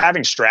just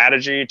having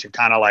strategy to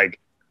kind of like,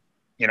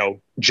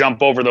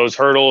 jump over those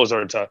hurdles,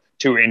 or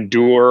to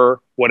endure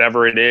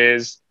whatever it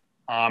is.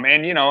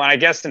 And I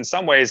guess in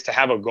some ways to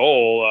have a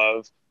goal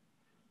of,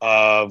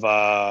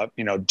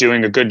 you know,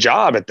 doing a good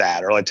job at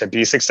that, or like to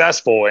be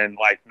successful and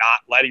like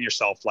not letting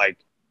yourself like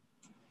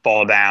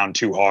fall down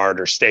too hard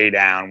or stay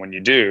down when you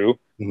do.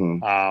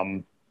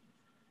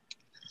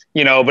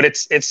 You know, but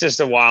it's just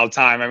a wild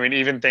time. I mean,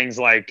 even things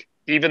like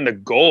even the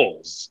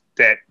goals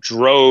that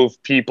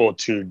drove people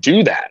to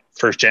do that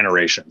first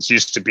generations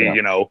used to be,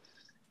 you know,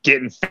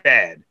 getting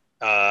fed,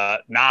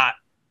 not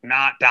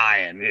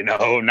dying, you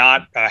know,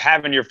 not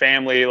having your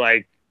family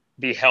like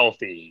be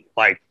healthy,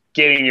 like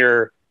getting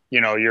your, you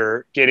know,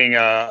 you're getting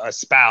a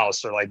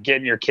spouse, or like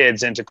getting your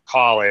kids into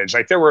college.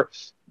 Like there were,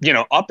 you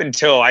know, up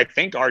until I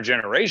think our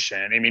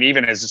generation, I mean,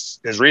 even as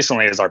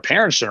recently as our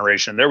parents'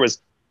 generation, there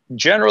was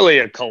generally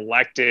a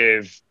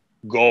collective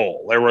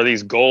goal. There were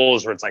these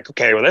goals where it's like,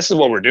 okay, well, this is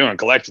what we're doing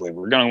collectively.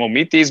 We'll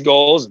meet these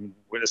goals, and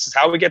this is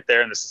how we get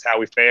there, and this is how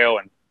we fail.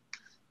 And,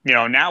 you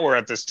know, now we're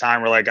at this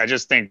time where like, I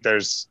just think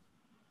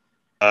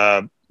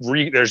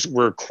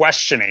we're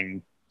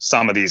questioning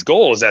some of these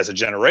goals as a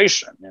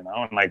generation, you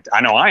know, and like,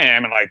 I know I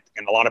am, and like,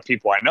 and a lot of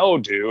people I know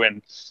do.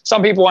 And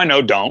some people I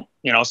know don't,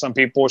 you know, some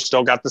people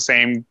still got the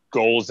same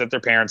goals that their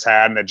parents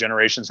had and that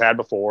generations had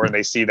before. And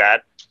they see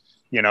that,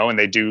 you know, and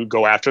they do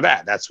go after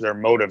that. That's their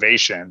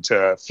motivation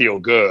to feel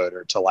good,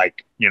 or to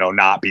like, you know,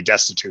 not be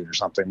destitute or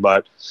something.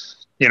 But,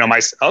 you know, my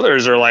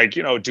others are like,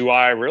 you know, do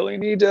I really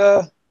need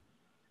to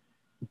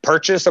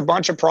purchase a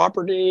bunch of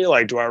property?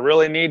 Like, do I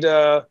really need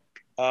to,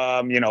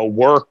 you know,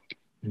 work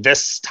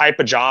this type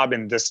of job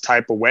in this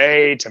type of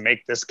way to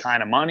make this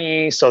kind of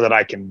money so that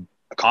I can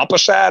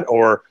accomplish that?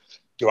 Or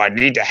do I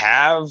need to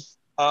have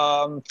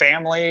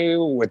family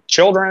with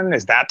children?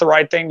 Is that the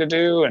right thing to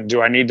do? And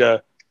do I need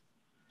to,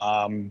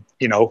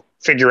 you know,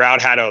 figure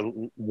out how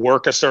to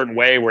work a certain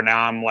way where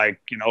now I'm like,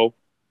 you know,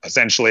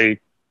 essentially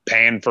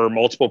paying for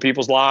multiple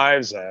people's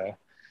lives?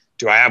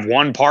 Do I have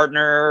one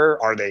partner?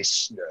 Are they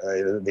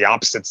the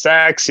opposite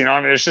sex? You know, I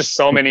mean, there's just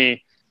so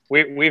many.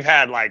 We've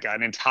had like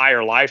an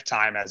entire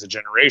lifetime as a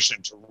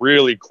generation to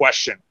really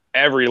question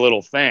every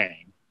little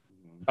thing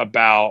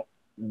about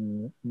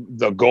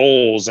the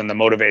goals and the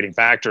motivating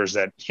factors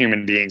that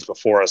human beings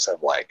before us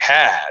have like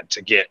had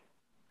to get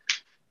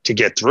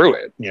through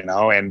it, you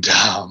know. And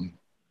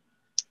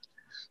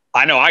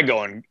I know I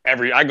go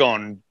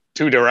in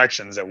two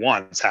directions at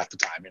once half the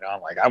time, you know.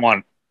 I'm like, I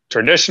want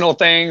traditional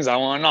things, I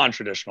want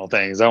non-traditional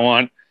things. I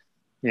want,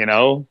 you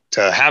know,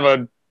 to have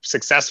a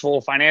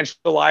successful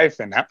financial life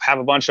and have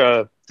a bunch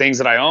of things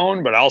that I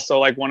own, but I also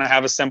like want to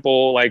have a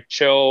simple, like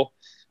chill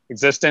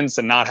existence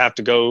and not have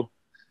to go,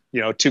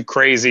 you know, too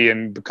crazy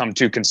and become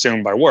too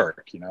consumed by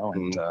work, you know.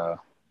 And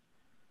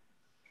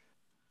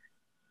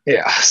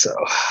yeah, so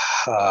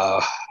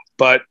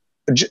but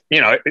you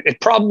know, it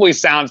probably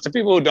sounds, to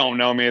people who don't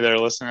know me that are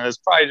listening to this,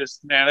 probably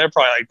just, man, they're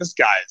probably like, this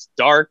guy is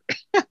dark.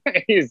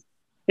 he's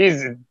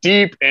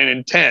deep and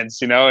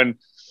intense, you know. And,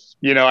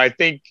 you know, I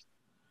think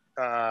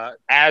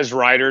as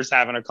writers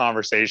having a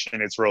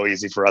conversation, it's real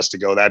easy for us to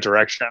go that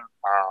direction.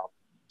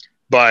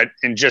 But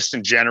in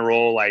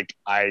general, like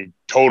I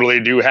totally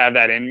do have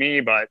that in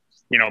me, but,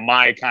 you know,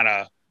 my kind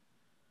of,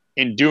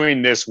 in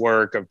doing this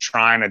work of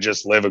trying to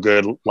just live a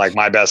good, like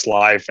my best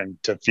life,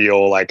 and to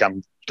feel like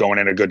I'm going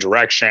in a good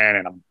direction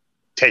and I'm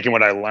taking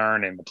what I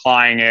learned and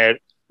applying it,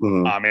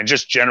 and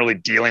just generally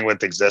dealing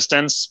with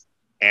existence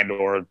and,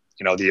 or,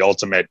 you know, the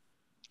ultimate,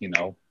 you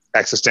know,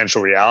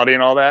 existential reality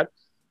and all that.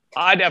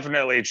 I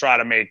definitely try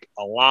to make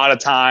a lot of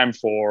time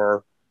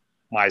for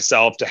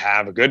myself to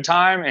have a good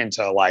time and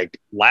to like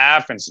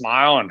laugh and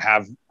smile and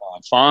have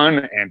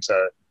fun and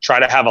to try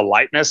to have a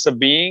lightness of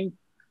being.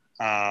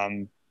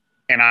 And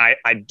I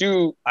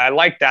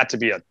like that to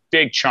be a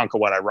big chunk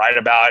of what I write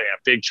about and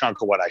a big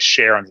chunk of what I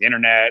share on the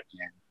internet.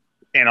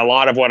 And a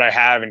lot of what I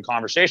have in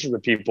conversations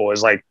with people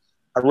is like,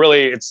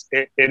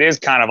 it is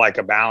kind of like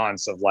a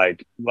balance of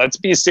like, let's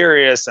be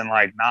serious and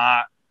like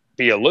not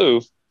be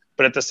aloof,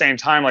 but at the same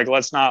time, like,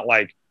 let's not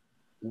like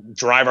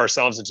drive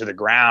ourselves into the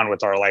ground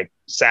with our like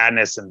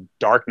sadness and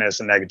darkness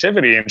and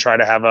negativity, and try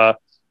to have a,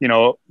 you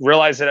know,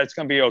 realize that it's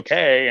going to be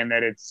okay. And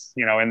that it's,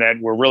 you know, and that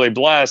we're really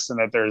blessed and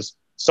that there's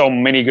so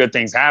many good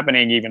things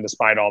happening, even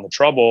despite all the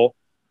trouble.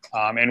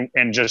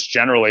 And just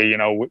generally, you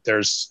know,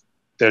 there's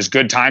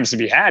good times to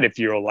be had if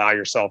you allow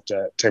yourself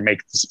to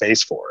make the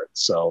space for it.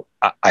 So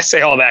I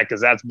say all that because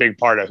that's a big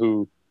part of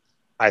who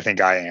I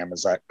think I am,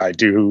 is I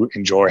do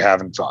enjoy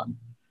having fun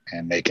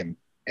and making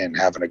and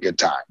having a good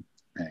time.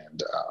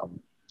 And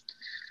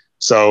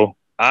so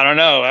I don't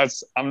know,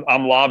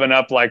 I'm lobbing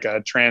up like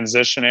a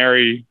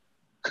transitionary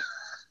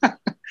to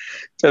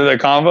the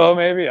convo.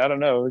 Maybe, I don't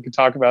know, we could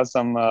talk about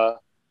something.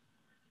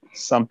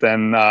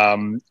 I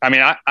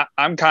mean,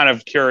 I'm kind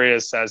of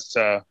curious as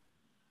to,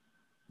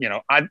 you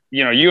know,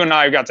 you and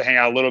I got to hang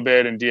out a little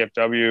bit in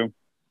DFW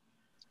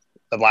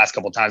the last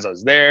couple of times I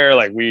was there.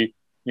 Like we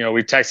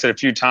texted a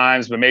few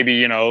times, but maybe,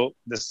 you know,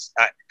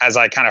 as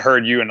I kind of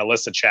heard you and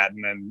Alyssa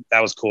chatting, and that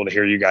was cool to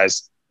hear you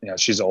guys, you know,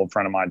 she's an old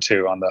friend of mine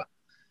too on the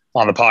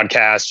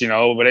podcast, you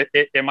know, but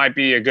it might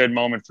be a good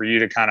moment for you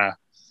to kind of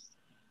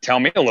tell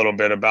me a little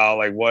bit about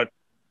like what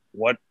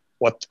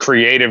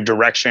creative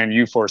direction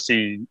you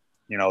foresee,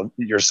 you know,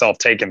 yourself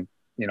taking,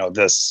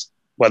 this,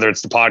 whether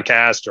it's the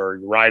podcast or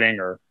writing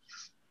or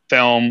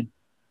film,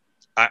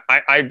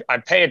 I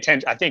pay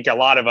attention. I think a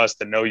lot of us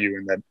that know you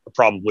and that are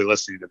probably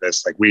listening to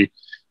this, like we're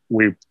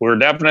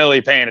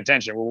definitely paying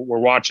attention. We're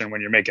watching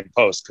when you're making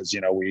posts because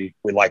we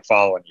like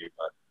following you.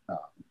 But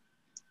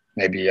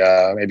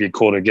maybe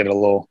cool to get a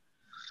little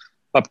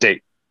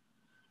update.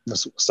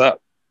 What's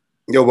up?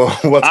 Yo, well,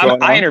 what's going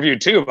on? I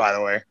interviewed too, by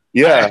the way.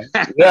 Yeah.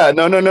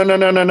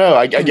 No.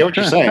 I get what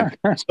you're saying.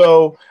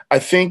 So I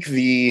think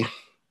the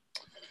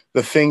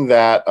thing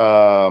that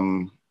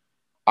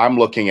I'm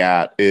looking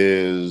at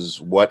is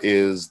what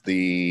is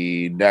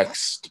the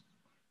next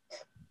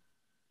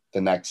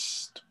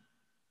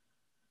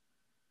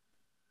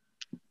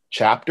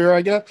chapter,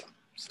 I guess,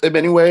 in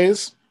many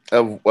ways,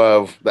 of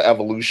the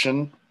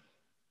evolution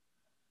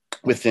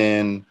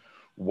within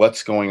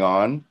what's going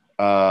on.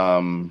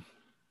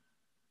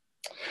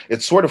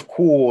 It's sort of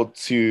cool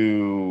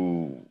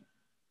to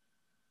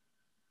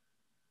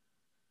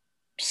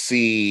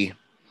see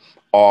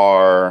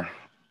our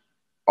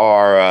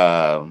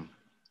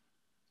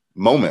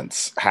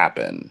moments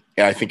happen,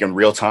 and I think in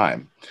real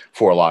time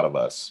for a lot of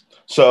us.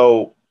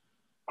 So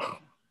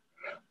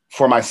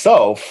for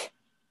myself,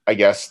 I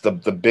guess the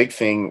big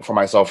thing for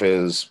myself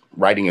is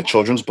writing a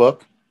children's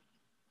book.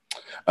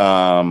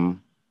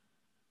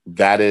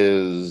 That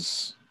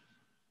is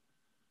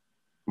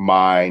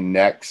my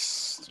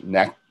next.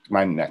 That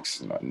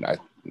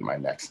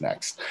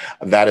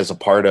is a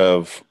part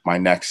of my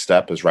next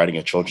step, is writing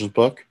a children's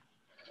book.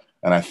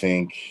 And I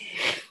think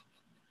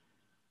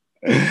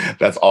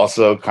that's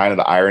also kind of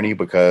the irony,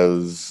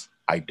 because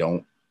I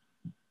don't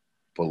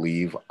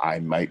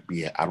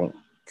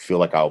feel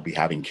like I'll be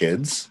having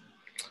kids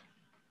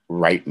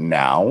right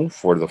now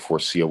for the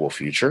foreseeable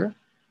future.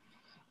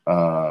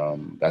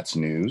 That's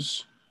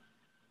news.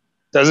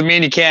 Doesn't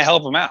mean you can't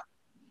help them out.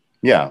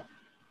 Yeah.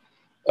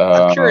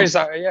 I'm curious.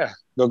 Yeah.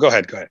 Go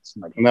ahead.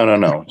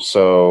 No.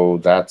 So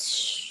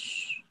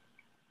that's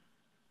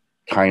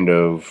kind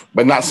of,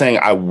 but not saying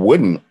I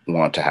wouldn't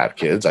want to have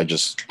kids. I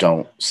just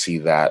don't see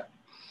that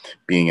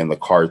being in the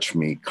cards for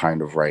me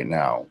kind of right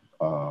now.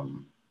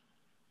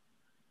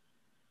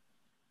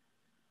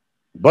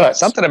 But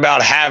something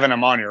about having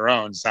them on your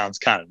own sounds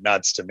kind of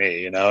nuts to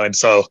me, and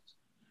so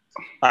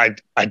I'm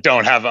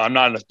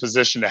not in a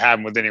position to have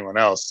them with anyone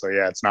else. So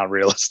yeah, it's not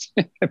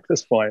realistic at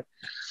this point.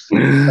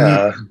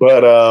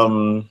 But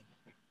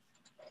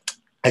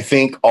I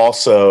think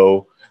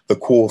also the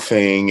cool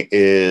thing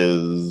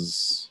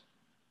is,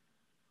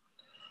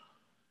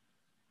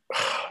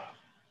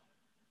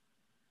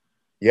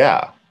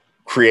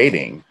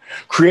 creating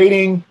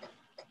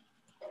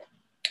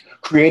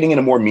in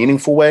a more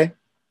meaningful way,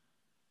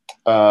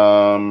 in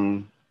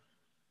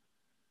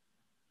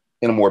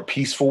a more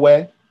peaceful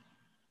way.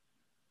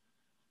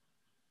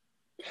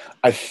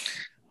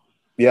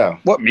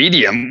 What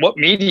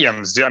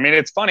mediums do? I mean,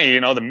 it's funny,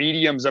 the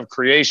mediums of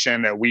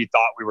creation that we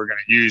thought we were going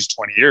to use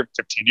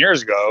 15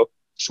 years ago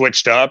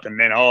switched up. And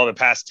then the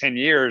past 10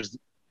 years,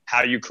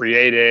 how you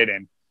created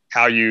and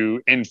how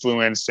you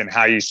influenced and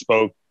how you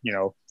spoke,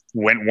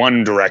 went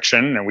one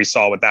direction, and we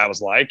saw what that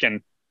was like.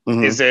 And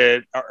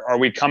are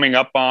we coming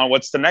up on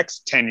what's the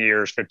next 10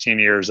 years, 15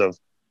 years of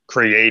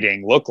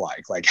creating look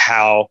like? Like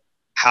how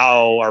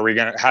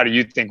do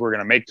you think we're going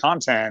to make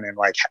content, and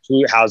like,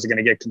 how's it going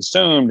to get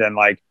consumed? And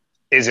like,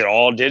 is it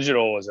all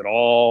digital? Is it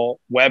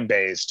all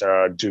web-based?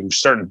 Do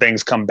certain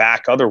things come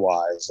back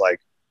otherwise? Like,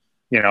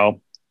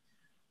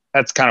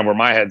 that's kind of where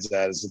my head's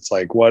at. Is it's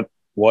like, what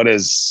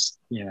is,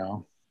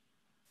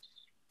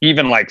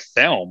 even like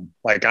film.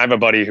 Like, I have a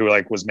buddy who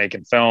like was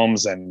making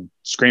films and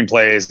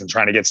screenplays and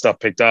trying to get stuff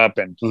picked up.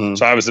 And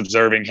so I was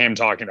observing him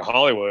talking to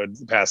Hollywood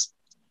the past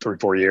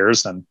 3-4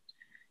 years. And,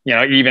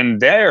 even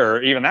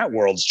that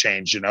world's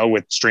changed,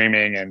 with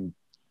streaming and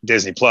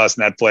Disney Plus,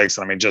 Netflix.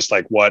 And I mean, just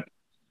like what,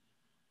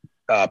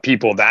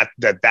 people that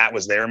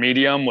was their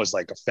medium was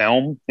like a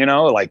film,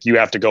 like you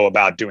have to go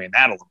about doing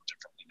that a little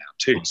differently now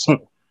too.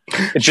 So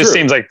it just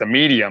seems like the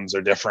mediums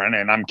are different,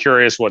 and I'm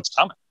curious what's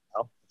coming.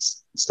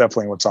 It's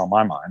definitely what's on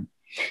my mind.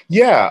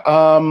 Yeah.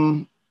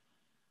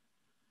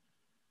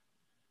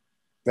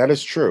 That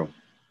is true.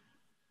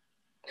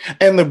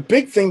 And the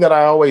big thing that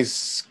I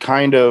always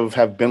kind of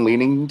have been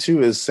leaning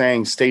to is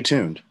saying, stay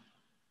tuned.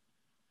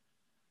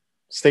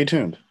 Stay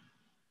tuned.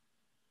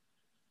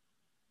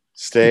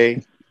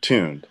 Stay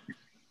tuned.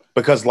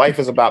 Because life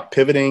is about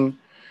pivoting,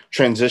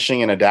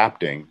 transitioning, and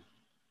adapting.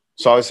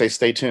 So I always say,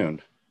 stay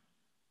tuned.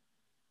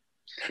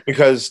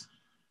 Because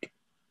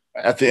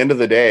at the end of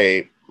the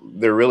day,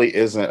 there really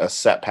isn't a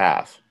set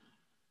path.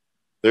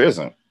 There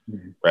isn't,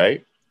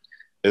 right?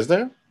 Is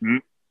there?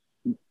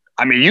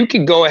 I mean, you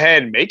can go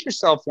ahead and make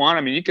yourself one.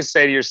 I mean, you could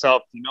say to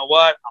yourself, you know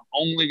what? I'm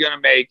only going to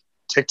make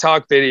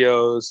TikTok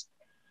videos.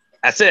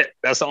 That's it.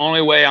 That's the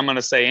only way I'm going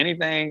to say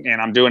anything.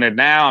 And I'm doing it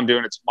now. I'm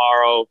doing it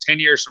tomorrow. 10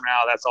 years from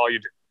now, that's all you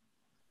do.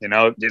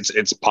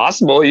 It's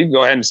possible. You can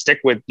go ahead and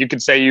stick with, you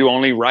could say you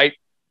only write,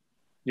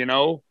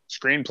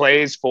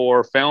 screenplays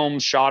for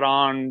films shot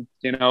on,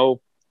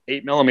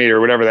 8mm,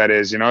 whatever that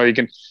is. You know, you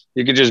can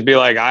just be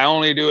like, I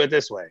only do it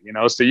this way, you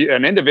know? So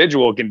an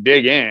individual can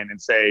dig in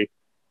and say,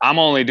 I'm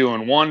only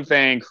doing one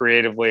thing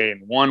creatively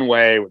in one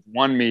way with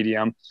one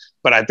medium.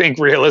 But I think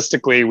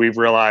realistically, we've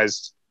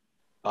realized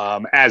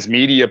as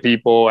media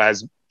people,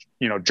 as,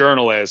 you know,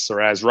 journalists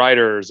or as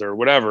writers or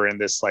whatever in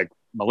this like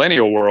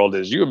millennial world,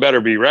 is you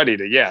better be ready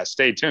to,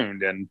 stay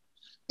tuned and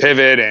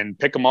pivot and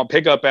pick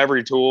up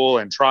every tool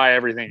and try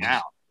everything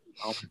out. You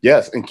know?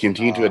 Yes, and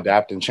continue to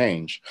adapt and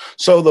change.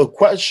 So the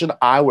question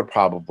I would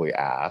probably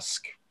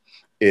ask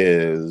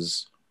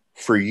is,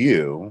 for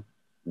you,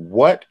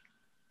 what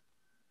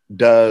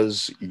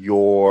does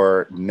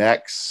your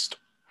next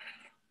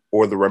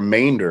or the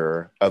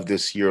remainder of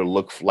this year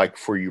look like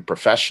for you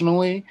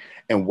professionally,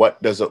 and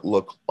what does it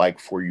look like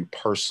for you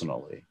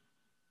personally?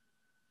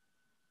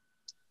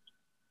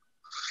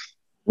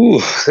 Ooh,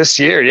 this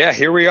year, yeah,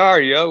 here we are,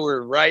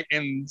 we're right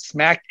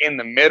smack in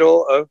the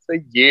middle of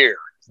the year.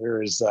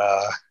 There's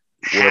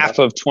half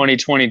of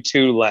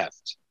 2022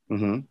 left,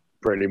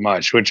 pretty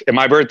much. And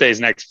my birthday is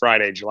next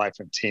Friday, July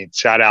 15th.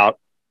 Shout out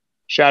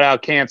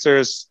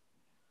cancers.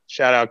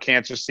 Shout out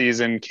cancer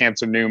season,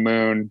 cancer new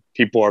moon.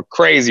 People are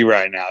crazy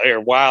right now. They're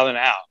wilding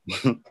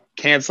out,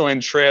 canceling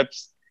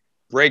trips,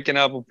 breaking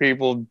up with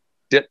people,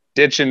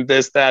 ditching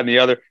this, that, and the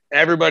other.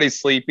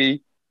 Everybody's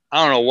sleepy.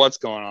 I don't know what's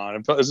going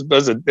on.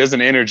 There's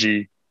an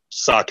energy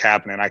suck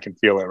happening. I can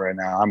feel it right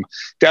now. I'm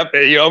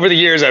definitely, over the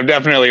years, I've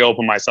definitely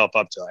opened myself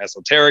up to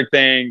esoteric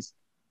things,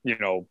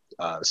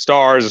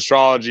 stars,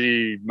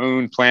 astrology,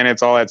 moon,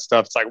 planets, all that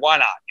stuff. It's like, why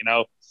not?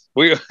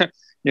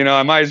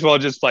 I might as well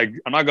just I'm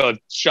not going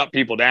to shut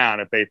people down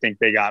if they think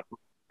they got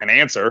an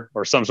answer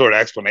or some sort of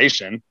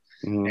explanation.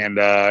 And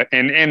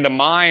in the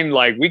mind,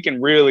 like, we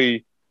can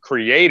really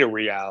create a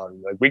reality.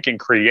 Like, we can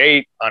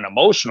create an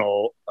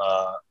emotional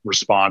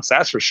response,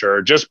 that's for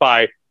sure, just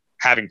by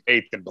having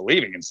faith and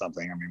believing in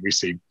something. I mean, we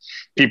see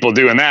people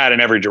doing that in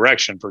every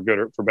direction, for good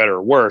or for better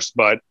or worse.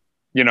 But,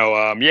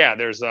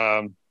 there's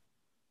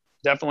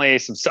definitely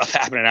some stuff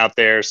happening out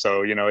there.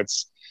 So,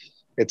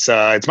 it's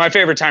my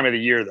favorite time of the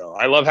year, though.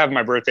 I love having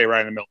my birthday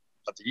right in the middle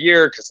of the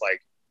year because,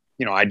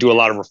 I do a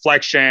lot of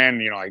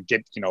reflection. I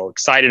get,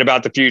 excited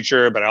about the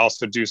future, but I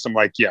also do some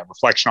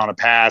reflection on the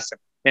past.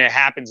 And it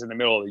happens in the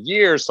middle of the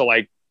year. So,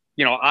 I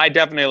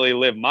definitely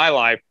live my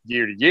life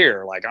year to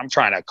year. Like, I'm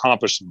trying to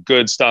accomplish some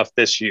good stuff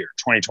this year,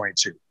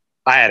 2022.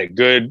 I had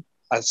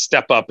a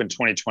step up in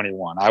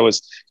 2021.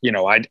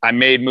 I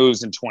made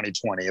moves in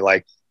 2020.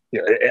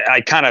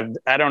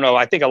 I don't know.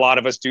 I think a lot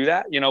of us do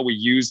that. We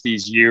use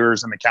these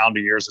years and the calendar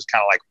years as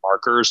kind of like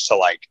markers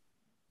to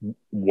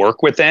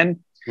work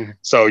within. Mm-hmm.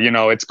 So,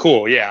 it's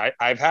cool. Yeah.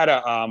 I've had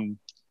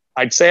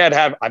I'd say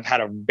I've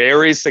had a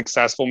very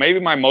successful, maybe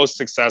my most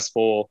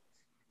successful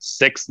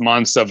 6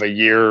 months of a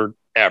year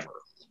ever.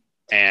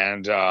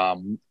 And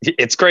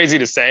it's crazy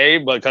to say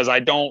because I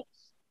don't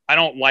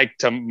like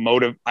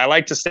to I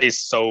like to stay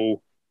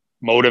so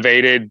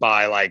motivated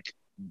by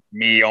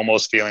me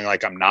almost feeling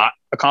like I'm not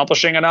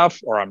accomplishing enough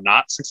or I'm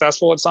not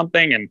successful at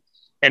something.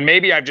 And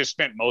maybe I've just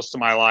spent most of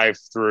my life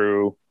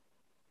through,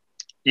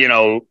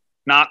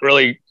 not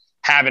really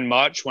having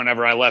much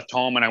whenever I left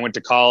home and I went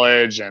to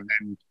college, and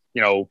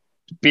then,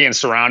 being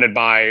surrounded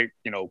by,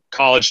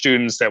 college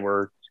students that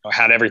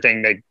had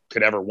everything they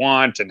could ever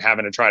want, and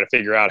having to try to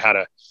figure out how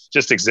to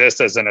just exist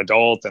as an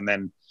adult. And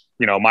then,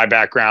 my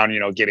background,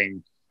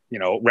 getting,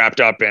 wrapped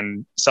up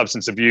in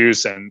substance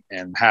abuse and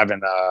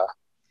having,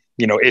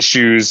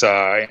 issues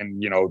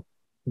and,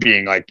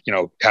 being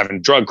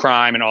having drug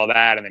crime and all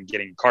that, and then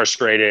getting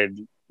incarcerated,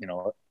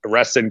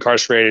 arrested,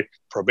 incarcerated,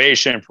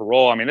 probation,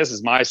 parole. I mean, this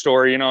is my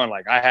story,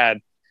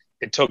 and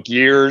it took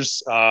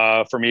years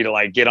for me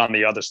to get on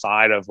the other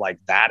side of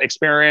that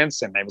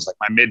experience. And it was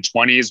my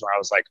mid-20s where I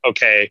was like,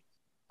 okay,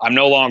 I'm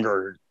no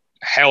longer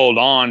held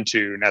on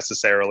to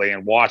necessarily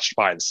and watched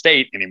by the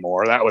state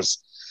anymore. That was,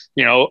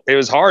 it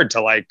was hard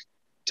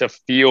to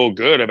feel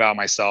good about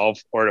myself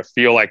or to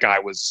feel like I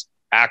was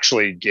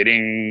actually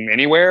getting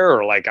anywhere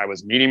or I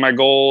was meeting my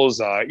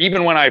goals.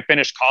 Even when I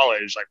finished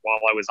college, while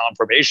I was on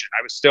probation,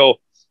 I was still,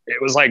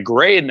 it was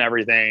great and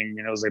everything,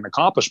 it was an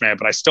accomplishment,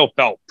 but I still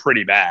felt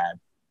pretty bad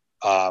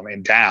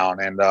and down.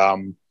 And,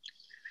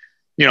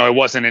 it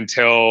wasn't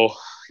until,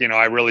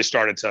 I really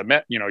started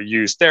to,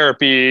 use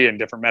therapy and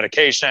different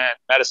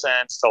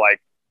medicines to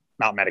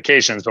not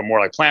medications, but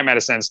more plant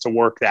medicines to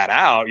work that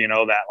out,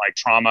 that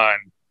trauma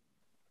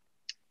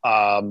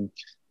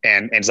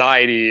and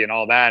anxiety and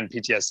all that, and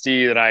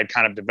PTSD that I had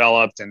kind of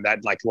developed, and that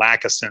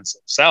lack of sense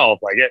of self.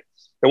 It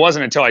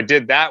wasn't until I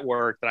did that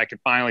work that I could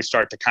finally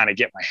start to kind of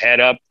get my head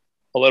up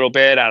a little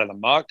bit out of the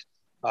muck,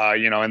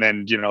 and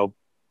then,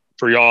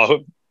 for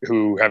y'all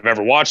who have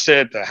ever watched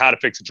it, the How to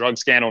Fix a Drug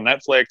Scandal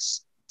Netflix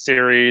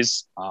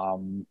series,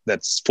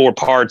 that's 4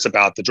 parts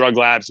about the drug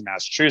labs in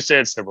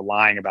Massachusetts that were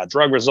lying about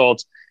drug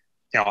results.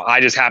 I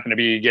just happened to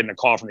be getting a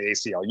call from the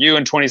ACLU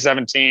in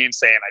 2017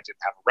 saying I didn't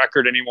have a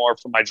record anymore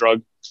for my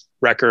drug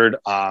record.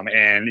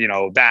 And,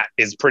 that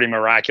is pretty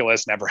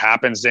miraculous. Never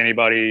happens to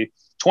anybody.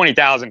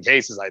 20,000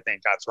 cases, I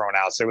think, got thrown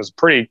out. So it was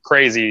pretty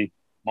crazy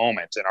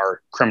moment in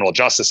our criminal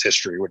justice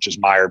history, which is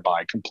mired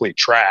by complete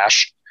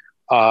trash.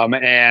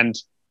 And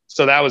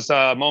so that was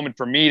a moment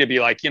for me to be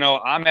like,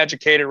 I'm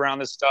educated around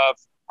this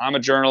stuff. I'm a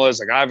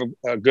journalist. Like I have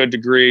a good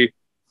degree.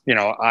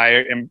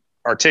 I am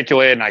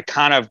articulate, and I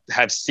kind of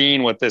have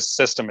seen what this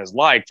system is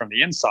like from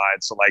the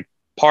inside. So like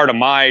part of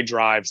my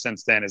drive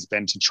since then has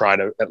been to try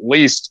to at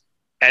least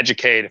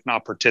educate, if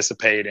not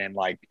participate in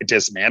like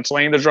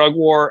dismantling the drug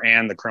war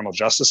and the criminal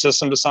justice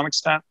system to some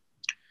extent.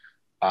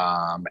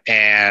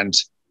 And,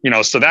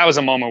 so that was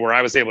a moment where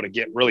I was able to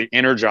get really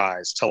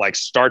energized to like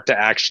start to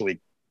actually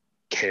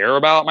care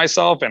about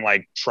myself and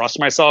like trust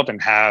myself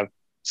and have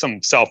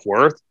some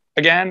self-worth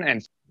again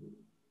and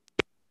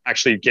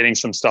actually getting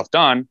some stuff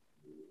done.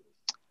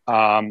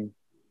 And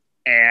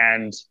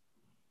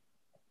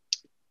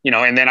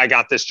then I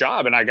got this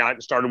job and I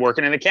started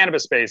working in the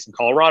cannabis space in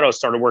Colorado,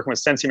 started working with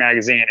Sensi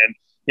magazine, and,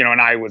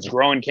 and I was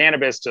growing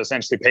cannabis to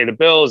essentially pay the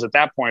bills at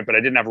that point, but I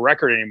didn't have a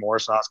record anymore.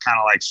 So I was kind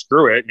of like,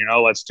 screw it,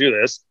 let's do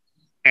this.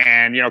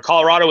 And,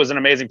 Colorado was an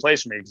amazing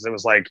place for me because it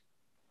was like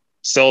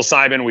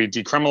psilocybin. We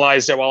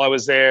decriminalized it while I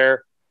was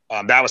there.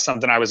 That was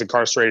something I was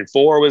incarcerated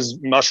for, was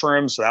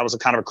mushrooms. So that was a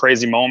kind of a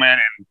crazy moment.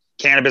 And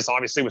cannabis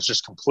obviously was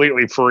just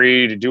completely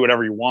free to do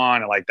whatever you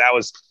want. And like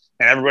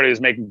and everybody was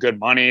making good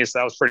money. So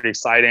that was pretty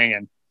exciting.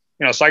 And,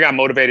 so I got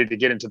motivated to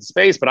get into the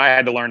space, but I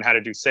had to learn how to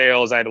do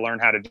sales. I had to learn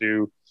how to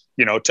do,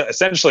 to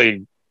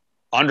essentially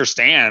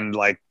understand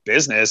like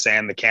business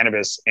and the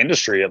cannabis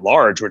industry at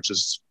large, which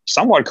is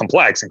somewhat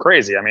complex and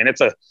crazy. I mean,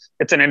 it's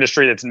an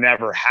industry that's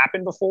never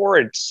happened before.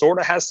 It sort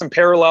of has some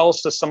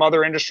parallels to some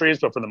other industries,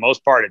 but for the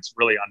most part, it's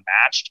really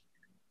unmatched.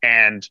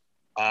 And,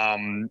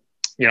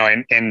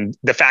 and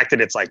the fact that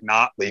it's like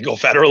not legal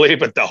federally,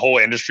 but the whole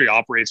industry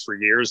operates for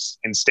years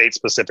in state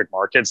specific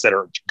markets that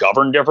are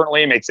governed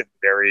differently makes it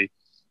very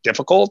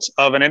difficult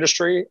of an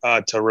industry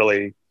to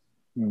really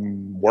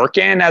work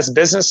in as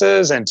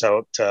businesses and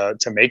to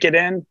make it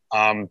in.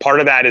 Part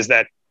of that is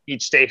that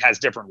each state has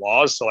different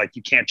laws. So like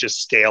you can't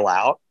just scale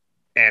out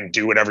and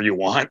do whatever you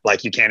want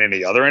like you can in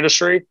any other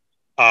industry.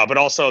 But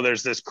also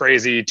there's this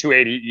crazy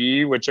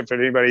 280E, which if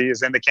anybody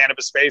is in the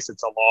cannabis space,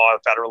 it's a law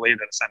federally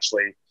that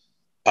essentially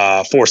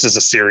forces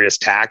a serious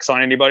tax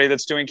on anybody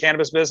that's doing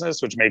cannabis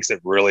business, which makes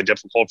it really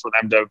difficult for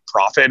them to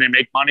profit and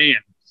make money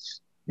and,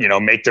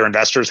 make their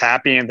investors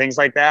happy and things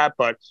like that.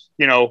 But,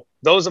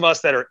 those of us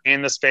that are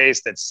in the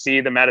space that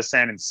see the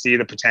medicine and see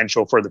the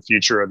potential for the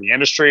future of the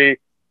industry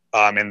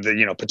and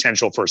the,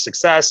 potential for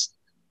success,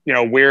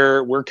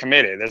 we're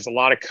committed. There's a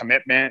lot of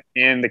commitment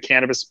in the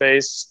cannabis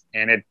space,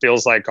 and it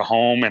feels like a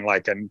home and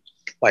like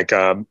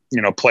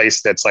a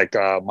place that's like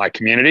my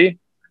community.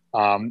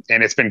 And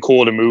it's been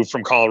cool to move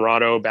from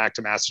Colorado back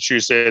to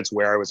Massachusetts,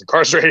 where I was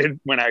incarcerated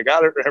when I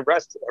got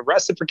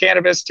arrested for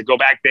cannabis, to go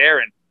back there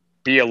and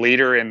be a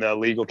leader in the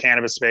legal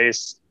cannabis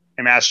space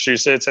in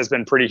Massachusetts has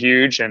been pretty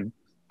huge. And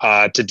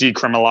to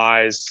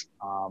decriminalize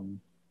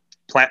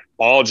plant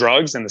all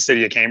drugs in the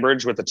city of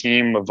Cambridge with a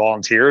team of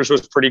volunteers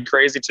was pretty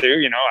crazy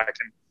too.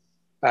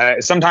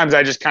 Sometimes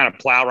I just kind of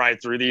plow right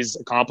through these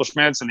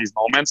accomplishments and these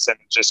moments and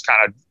just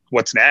kind of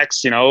what's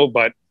next,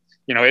 but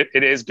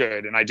it is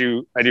good. And I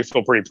do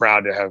feel pretty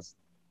proud to have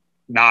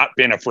not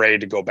been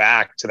afraid to go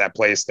back to that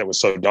place that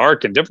was so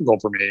dark and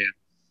difficult for me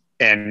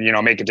and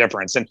make a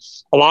difference. And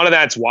a lot of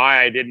that's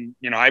why I didn't,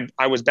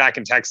 I was back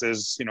in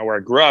Texas, where I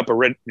grew up,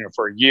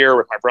 for a year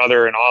with my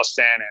brother in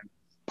Austin. And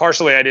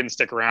partially I didn't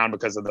stick around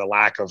because of the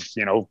lack of,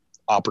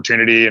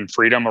 opportunity and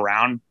freedom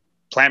around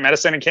plant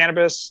medicine and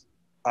cannabis.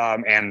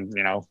 And,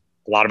 a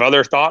lot of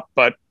other thought,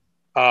 but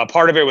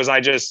part of it was I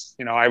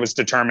was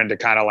determined to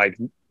kind of like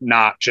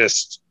not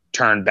just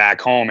turn back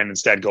home and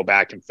instead go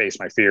back and face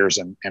my fears.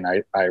 And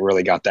I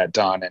really got that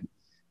done, and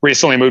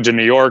recently moved to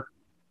New York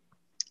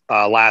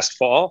last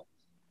fall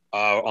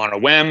on a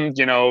whim,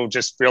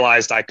 just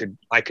realized I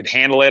could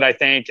handle it, I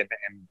think.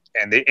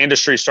 And the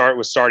industry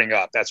was starting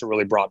up. That's what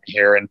really brought me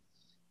here.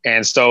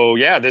 And so,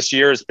 yeah, this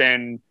year has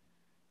been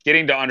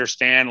getting to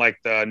understand like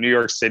the New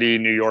York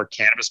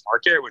cannabis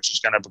market, which is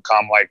going to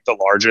become like the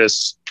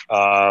largest,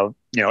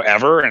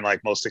 ever and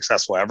like most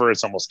successful ever.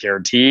 It's almost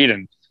guaranteed,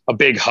 and a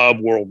big hub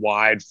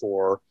worldwide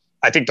for,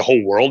 I think, the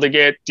whole world to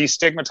get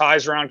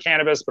destigmatized around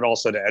cannabis, but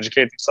also to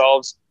educate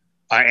themselves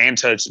and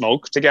to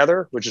smoke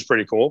together, which is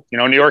pretty cool.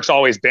 New York's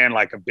always been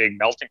like a big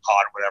melting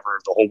pot or whatever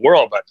of the whole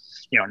world, but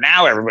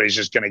now everybody's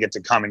just going to get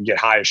to come and get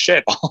high as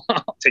shit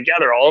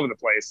together all over the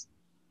place,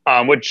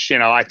 which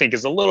I think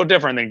is a little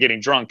different than getting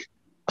drunk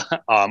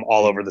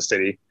all over the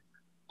city,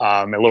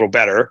 a little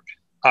better.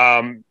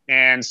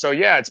 And so,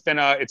 yeah, it's been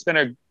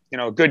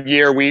a good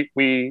year.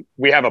 We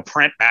have a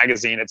print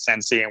magazine at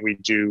Sensi, and we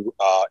do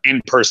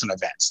in-person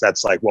events.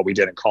 That's like what we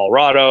did in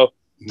Colorado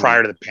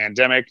prior to the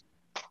pandemic.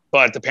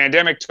 But the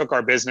pandemic took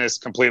our business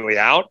completely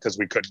out because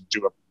we couldn't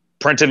do a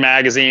printed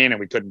magazine and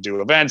we couldn't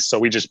do events. So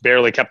we just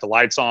barely kept the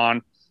lights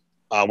on.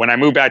 When I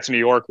moved back to New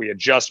York, we had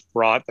just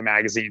brought the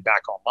magazine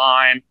back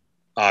online,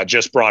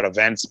 just brought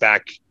events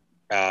back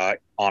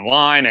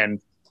online.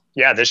 And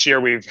yeah, this year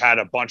we've had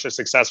a bunch of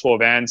successful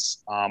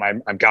events.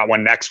 I've got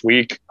one next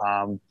week.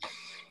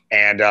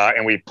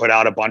 and we put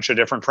out a bunch of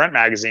different print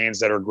magazines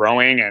that are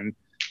growing and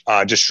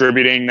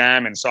distributing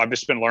them. And so I've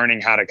just been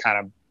learning how to kind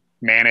of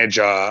manage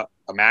a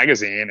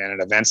magazine and an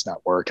events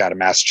network out of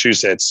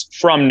Massachusetts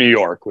from New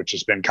York, which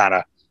has been kind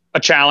of a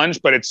challenge,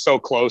 but it's so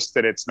close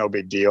that it's no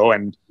big deal.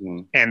 And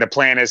the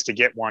plan is to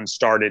get one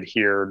started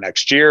here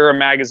next year, a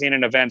magazine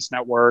and events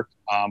network.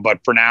 But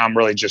for now, I'm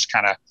really just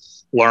kind of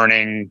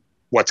learning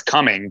what's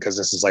coming, because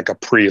this is like a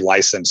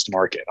pre-licensed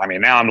market. I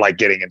mean, now I'm like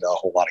getting into a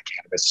whole lot of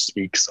cannabis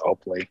speak, so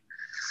hopefully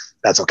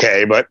that's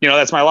okay. But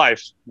that's my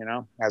life.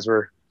 As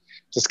we're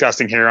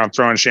discussing here, I'm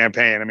throwing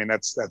champagne. I mean,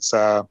 that's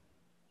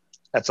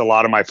a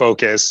lot of my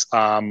focus.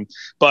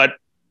 But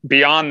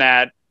beyond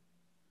that,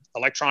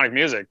 electronic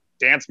music,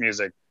 dance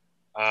music,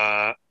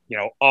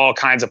 all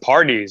kinds of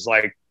parties.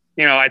 Like,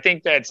 I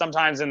think that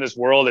sometimes in this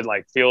world, it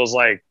like feels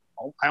like,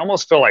 I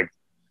almost feel like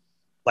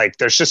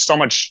there's just so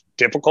much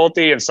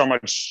difficulty and so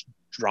much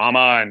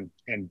drama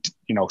and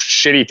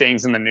shitty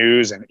things in the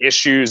news and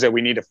issues that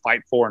we need to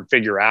fight for and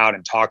figure out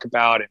and talk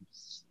about. And,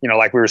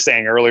 like we were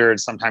saying earlier, it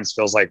sometimes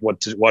feels like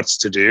what's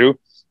to do,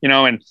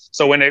 and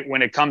so when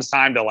it comes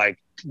time to like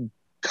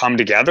come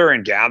together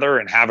and gather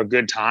and have a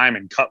good time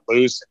and cut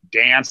loose and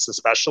dance,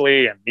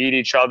 especially, and meet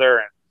each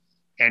other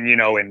and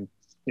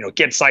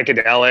get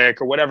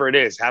psychedelic or whatever it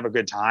is, have a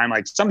good time.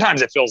 Like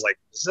sometimes it feels like,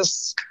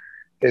 is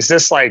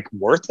this like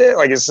worth it?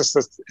 Like, is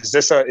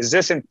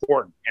this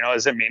important?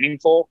 Is it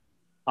meaningful?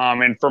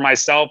 And for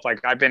myself,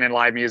 like I've been in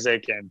live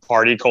music and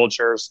party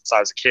culture since I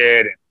was a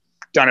kid and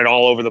done it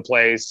all over the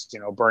place,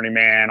 Burning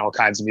Man, all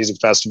kinds of music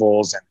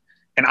festivals.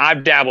 And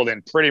I've dabbled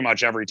in pretty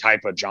much every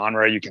type of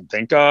genre you can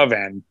think of.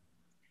 And,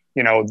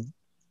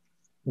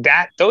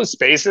 those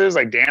spaces,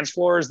 like dance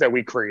floors that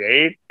we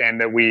create and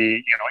that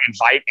we,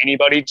 invite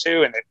anybody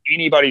to, and that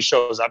anybody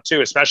shows up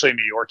to, especially in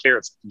New York here,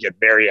 you get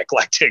very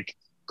eclectic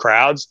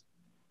crowds.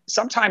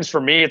 Sometimes for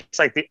me, it's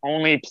like the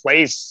only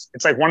place,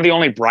 it's like one of the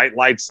only bright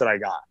lights that I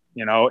got,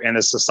 in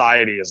this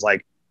society, is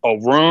like a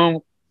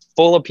room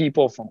full of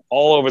people from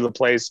all over the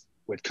place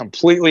with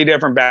completely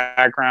different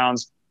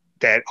backgrounds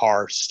that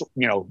are,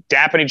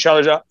 dapping each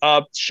other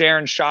up,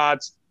 sharing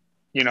shots,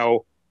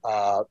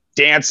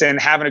 dancing,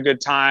 having a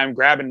good time,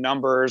 grabbing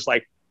numbers.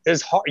 Like I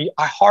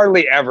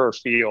hardly ever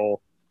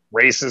feel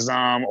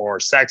racism or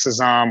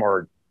sexism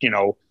or,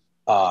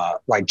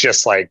 like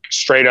just like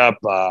straight up,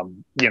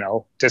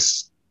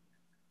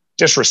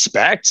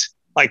 disrespect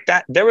like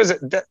that. There was,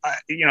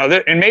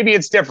 and maybe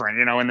it's different,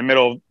 in the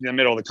middle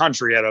of the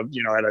country at a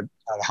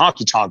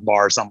honky tonk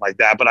bar or something like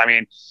that. But I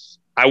mean,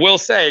 I will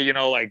say,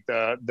 like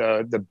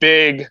the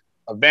big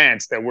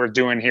events that we're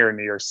doing here in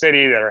New York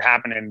City that are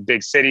happening in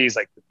big cities,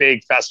 like the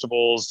big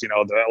festivals, the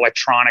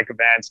electronic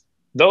events,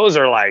 those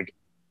are like,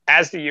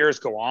 as the years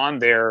go on,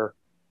 the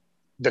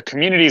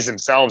communities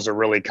themselves are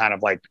really kind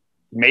of like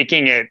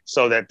making it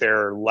so that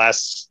they're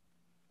less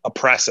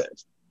oppressive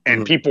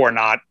and people are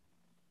not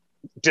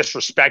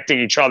disrespecting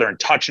each other and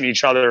touching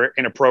each other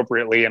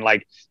inappropriately. And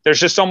like, there's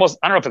just almost,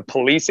 I don't know if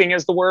policing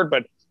is the word,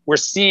 but we're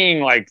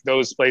seeing like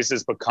those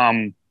places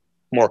become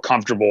more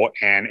comfortable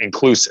and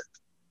inclusive.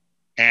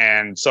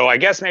 And so I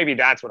guess maybe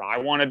that's what I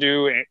want to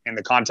do in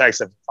the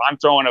context of, if I'm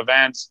throwing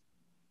events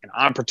and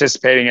I'm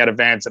participating at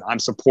events and I'm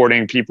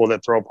supporting people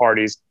that throw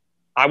parties,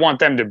 I want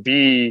them to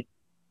be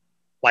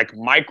like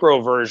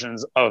micro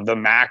versions of the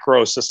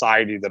macro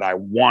society that I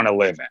want to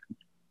live in,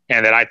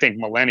 and that I think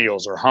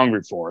millennials are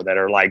hungry for, that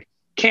are like,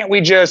 can't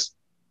we just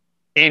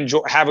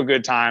enjoy, have a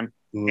good time?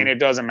 And it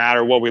doesn't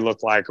matter what we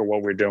look like or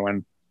what we're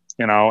doing,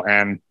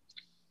 And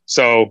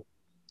so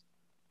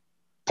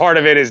part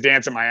of it is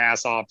dancing my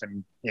ass off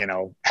and,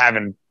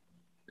 having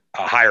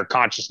higher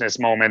consciousness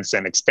moments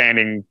and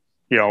expanding,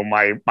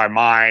 my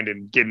mind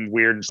and getting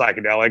weird and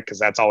psychedelic, because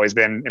that's always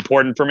been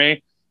important for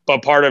me.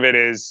 But part of it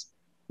is,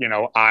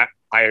 I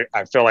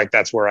feel like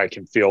that's where I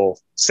can feel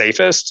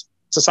safest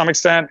to some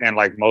extent and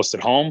like most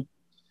at home.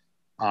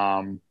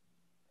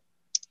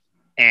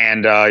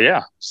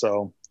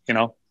 So,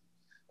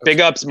 big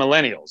ups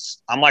millennials.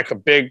 I'm like a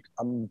big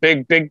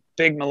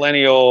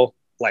millennial,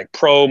 like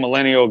pro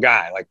millennial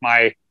guy. Like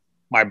my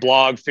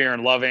blog, Fear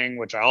and Loving,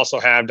 which I also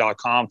have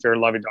 .com,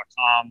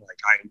 fearandloving.com.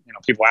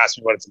 Like people ask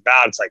me what it's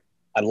about. It's like,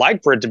 I'd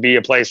like for it to be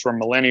a place where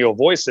millennial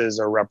voices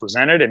are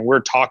represented, and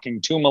we're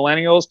talking to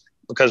millennials,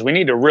 because we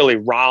need to really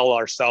rile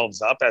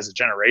ourselves up as a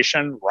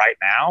generation right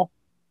now.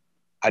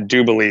 I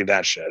do believe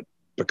that shit,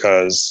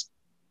 because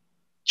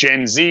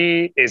Gen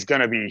Z is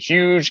going to be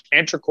huge,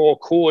 integral,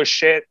 cool as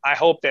shit. I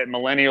hope that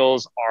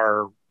millennials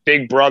are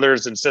big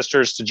brothers and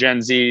sisters to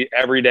Gen Z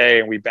every day,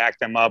 and we back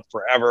them up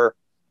forever,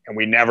 and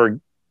we never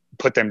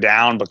put them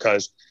down,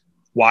 because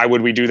why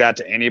would we do that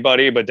to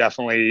anybody? But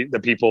definitely the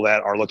people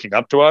that are looking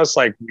up to us,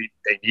 like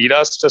they need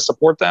us to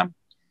support them.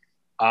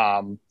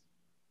 And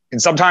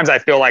sometimes I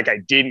feel like I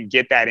didn't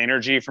get that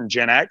energy from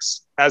Gen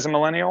X as a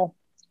millennial.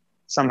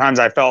 Sometimes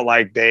I felt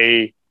like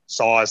they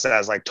saw us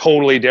as like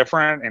totally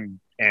different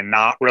and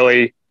not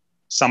really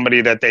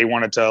somebody that they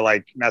wanted to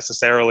like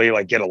necessarily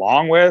like get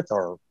along with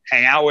or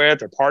hang out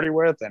with or party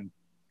with. And,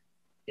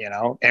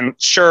 and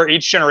sure,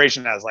 each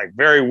generation has like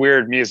very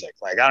weird music.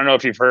 Like, I don't know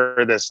if you've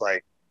heard this,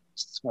 like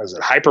what is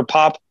it? Hyper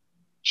pop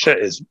shit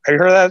is. Have you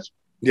heard of that?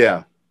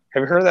 Yeah.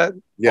 Have you heard of that?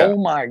 Yeah. Oh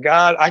my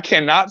God. I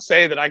cannot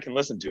say that I can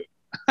listen to it.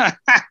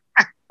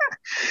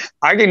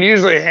 I can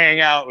usually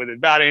hang out with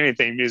about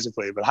anything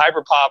musically, but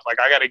hyper pop,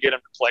 like I got to get him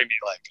to play me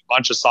like a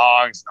bunch of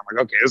songs. And I'm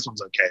like, okay, this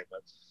one's okay.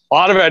 But a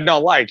lot of it I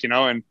don't like,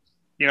 and,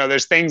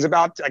 there's things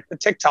about like the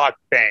TikTok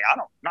thing.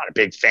 I'm not a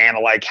big fan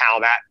of like how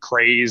that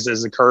craze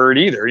has occurred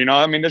either.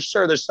 I mean, there's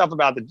stuff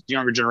about the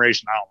younger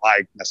generation I don't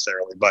like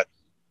necessarily, but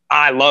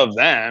I love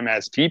them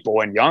as people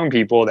and young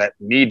people that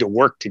need to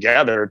work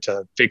together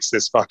to fix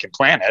this fucking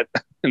planet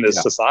and this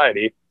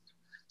society.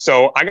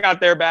 So I got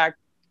their back.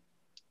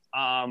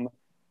 And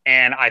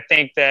I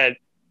think that,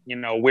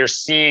 we're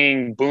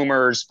seeing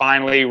boomers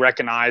finally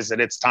recognize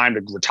that it's time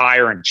to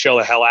retire and chill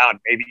the hell out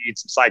and maybe eat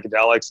some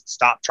psychedelics and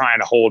stop trying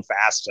to hold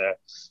fast to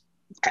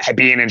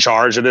being in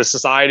charge of this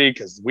society.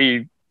 Because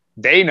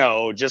they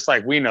know, just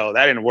like we know,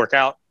 that didn't work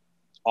out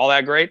all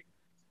that great.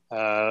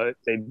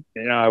 Things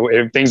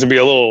would be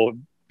a little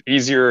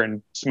easier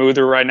and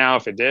smoother right now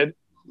if it did.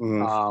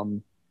 Mm-hmm.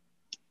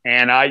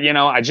 And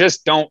I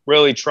just don't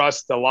really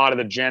trust a lot of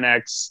the Gen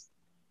X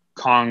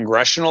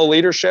congressional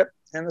leadership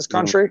in this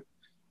country. Mm-hmm.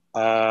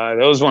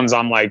 Those ones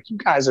I'm like, you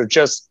guys are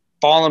just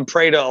falling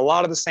prey to a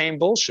lot of the same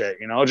bullshit,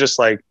 just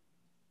like,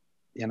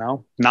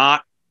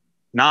 not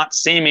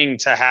seeming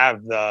to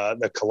have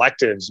the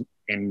collectives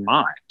in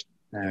mind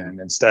and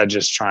instead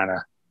just trying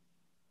to.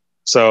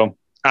 So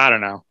I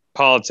don't know,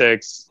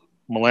 politics,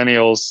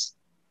 millennials,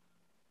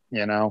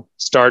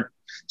 start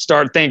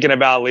thinking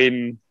about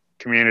leading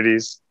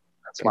communities.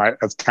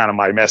 That's kind of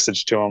my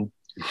message to them.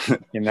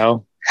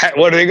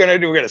 What are they going to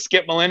do? We're going to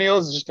skip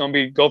millennials. It's just going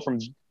to go from,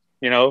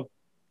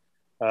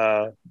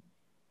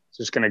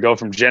 just going to go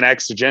from Gen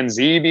X to Gen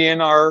Z being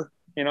our,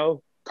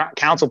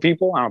 council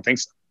people. I don't think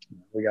so.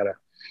 We got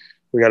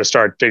to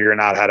start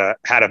figuring out how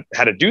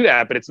to do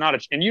that. But it's not,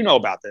 and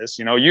about this,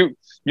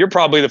 you're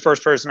probably the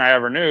first person I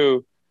ever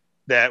knew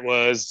that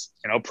was,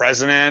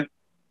 president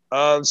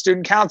of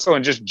student council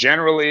and just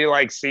generally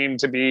like seemed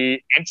to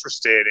be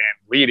interested in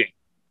leading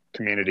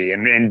community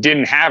and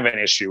didn't have an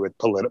issue with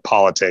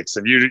politics.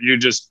 And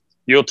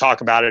you'll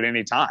talk about it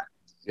anytime.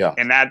 Yeah.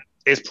 And that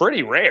is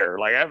pretty rare.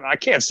 Like I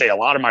can't say a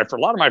lot of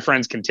my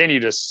friends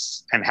continue to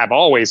and have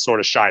always sort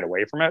of shied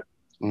away from it.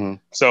 Mm-hmm.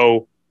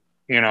 So,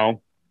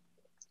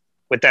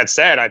 with that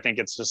said, I think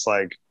it's just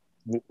like,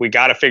 we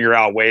got to figure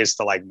out ways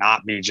to like,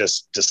 not be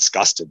just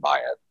disgusted by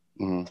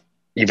it, mm-hmm.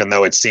 even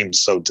though it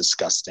seems so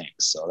disgusting.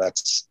 So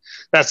that's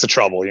the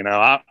trouble.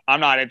 I'm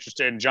not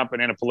interested in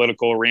jumping in a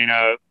political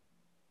arena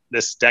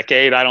this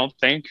decade, I don't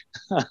think.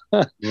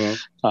 Yeah.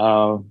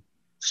 But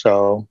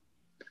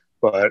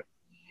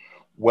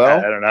well,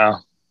 I don't know.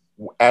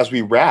 As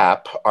we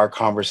wrap our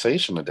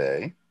conversation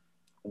today,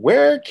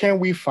 where can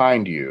we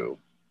find you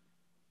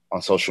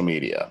on social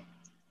media?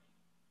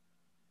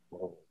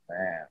 Oh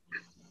man.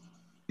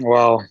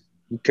 Well,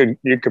 you could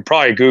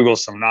probably Google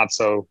some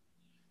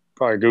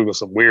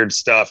weird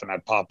stuff and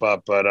that'd pop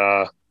up,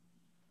 but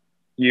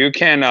you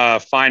can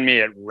find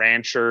me at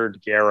Rancher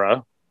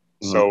Guerra.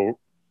 Mm-hmm. So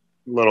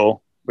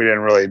we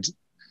didn't really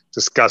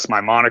discuss my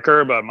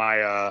moniker, but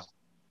my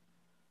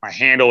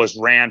handle is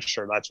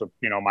Rancher. That's what,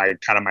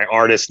 my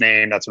artist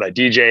name. That's what I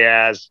DJ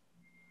as.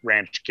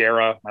 Ranch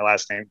Guerra. My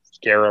last name is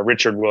Guerra.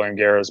 Richard William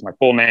Guerra is my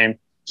full name.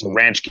 So mm-hmm.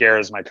 Ranch Guerra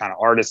is my kind of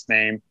artist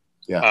name.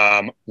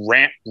 Yeah.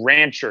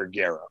 Rancher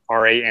Guerra.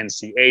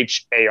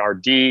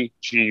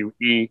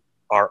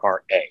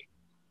 RANCHARDGUERRA.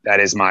 That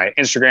is my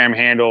Instagram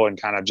handle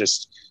and kind of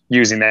just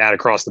using that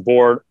across the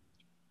board.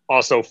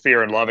 Also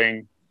Fear and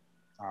Loving.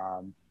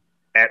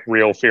 At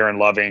Real Fear and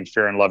Loving,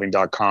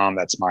 fearandloving.com.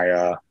 That's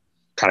my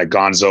kind of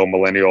gonzo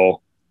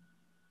millennial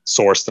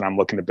source that I'm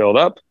looking to build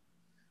up.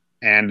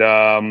 And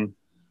hell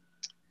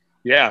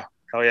yeah.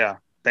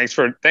 Thanks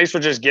for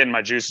just getting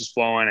my juices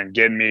flowing and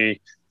getting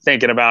me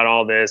thinking about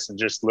all this and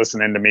just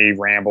listening to me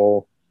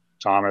ramble.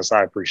 Thomas,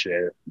 I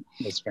appreciate it.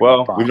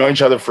 We've known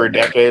each other for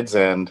decades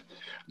and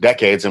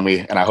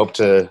I hope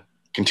to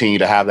continue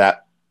to have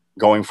that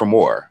going for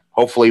more.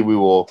 Hopefully we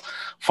will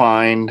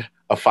find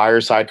a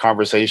fireside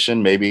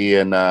conversation, maybe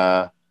in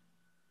let's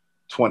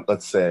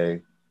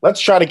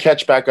try to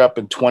catch back up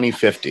in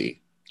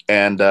 2050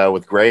 and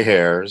with gray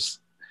hairs.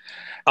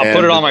 I'll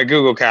put it on my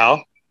Google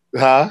Cal.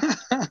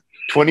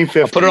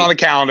 2050. I'll put it on the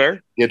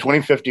calendar. Yeah,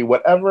 2050,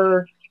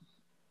 whatever.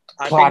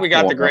 I think we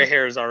got the gray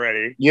hairs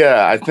already.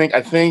 Yeah, I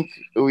think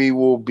we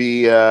will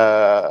be,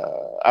 I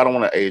don't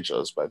want to age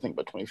us, but I think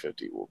by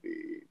 2050 we'll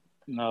be.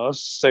 No,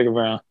 let's take it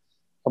around.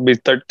 I'll be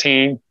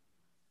 13.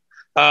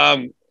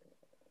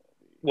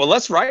 Well,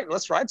 let's write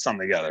something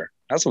together.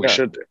 That's what we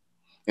should do.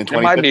 It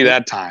might be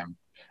that time.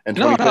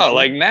 No,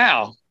 like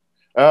now.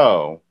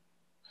 Oh,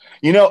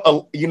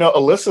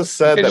 Alyssa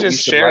said that we should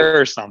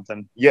share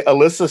something. Yeah,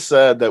 Alyssa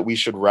said that we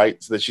should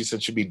write. That she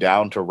said she'd be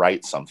down to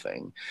write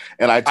something,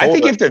 and I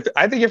think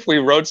if we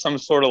wrote some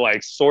sort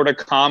of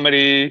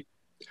comedy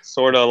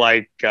sort of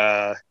like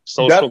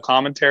social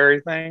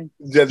commentary thing.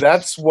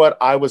 That's what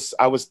I was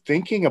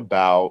thinking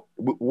about.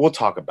 We'll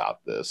talk about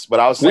this, but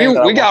I was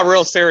saying we got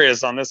real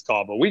serious on this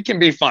call, but we can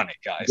be funny,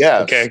 guys.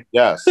 Yes, okay.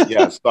 yes.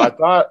 So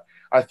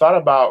I thought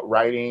about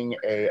writing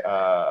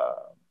a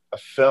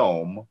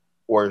film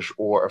or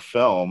a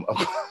film.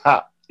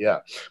 Yeah,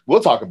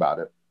 we'll talk about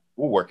it.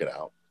 We'll work it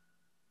out.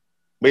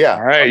 But yeah,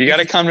 all right. You got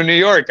to come to New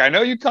York. I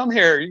know you come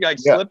here. You like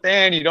slip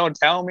in. You don't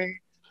tell me.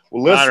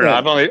 Well, listen,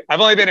 I don't know.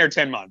 I've only been here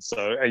 10 months,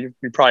 so you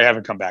probably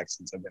haven't come back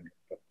since I've been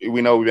here.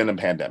 We know we've been in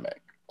a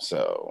pandemic,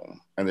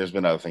 and there's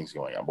been other things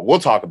going on, but we'll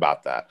talk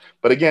about that.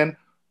 But again,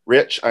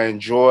 Rich, I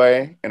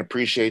enjoy and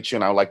appreciate you,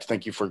 and I would like to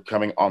thank you for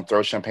coming on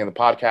Throw Champagne, the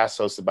podcast,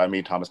 hosted by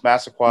me, Thomas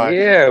Massaquoi.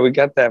 Yeah, we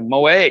got that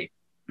Moe.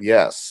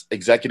 Yes,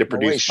 executive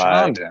produced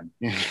by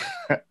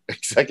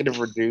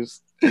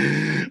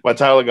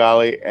Tyler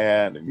Gali,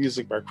 and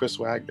music by Chris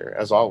Wagner.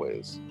 As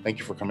always, thank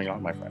you for coming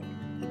on, my friend.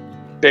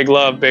 Big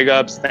love, big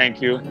ups.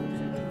 Thank you.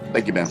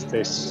 Thank you, man.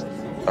 Stay.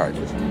 All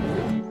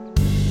right.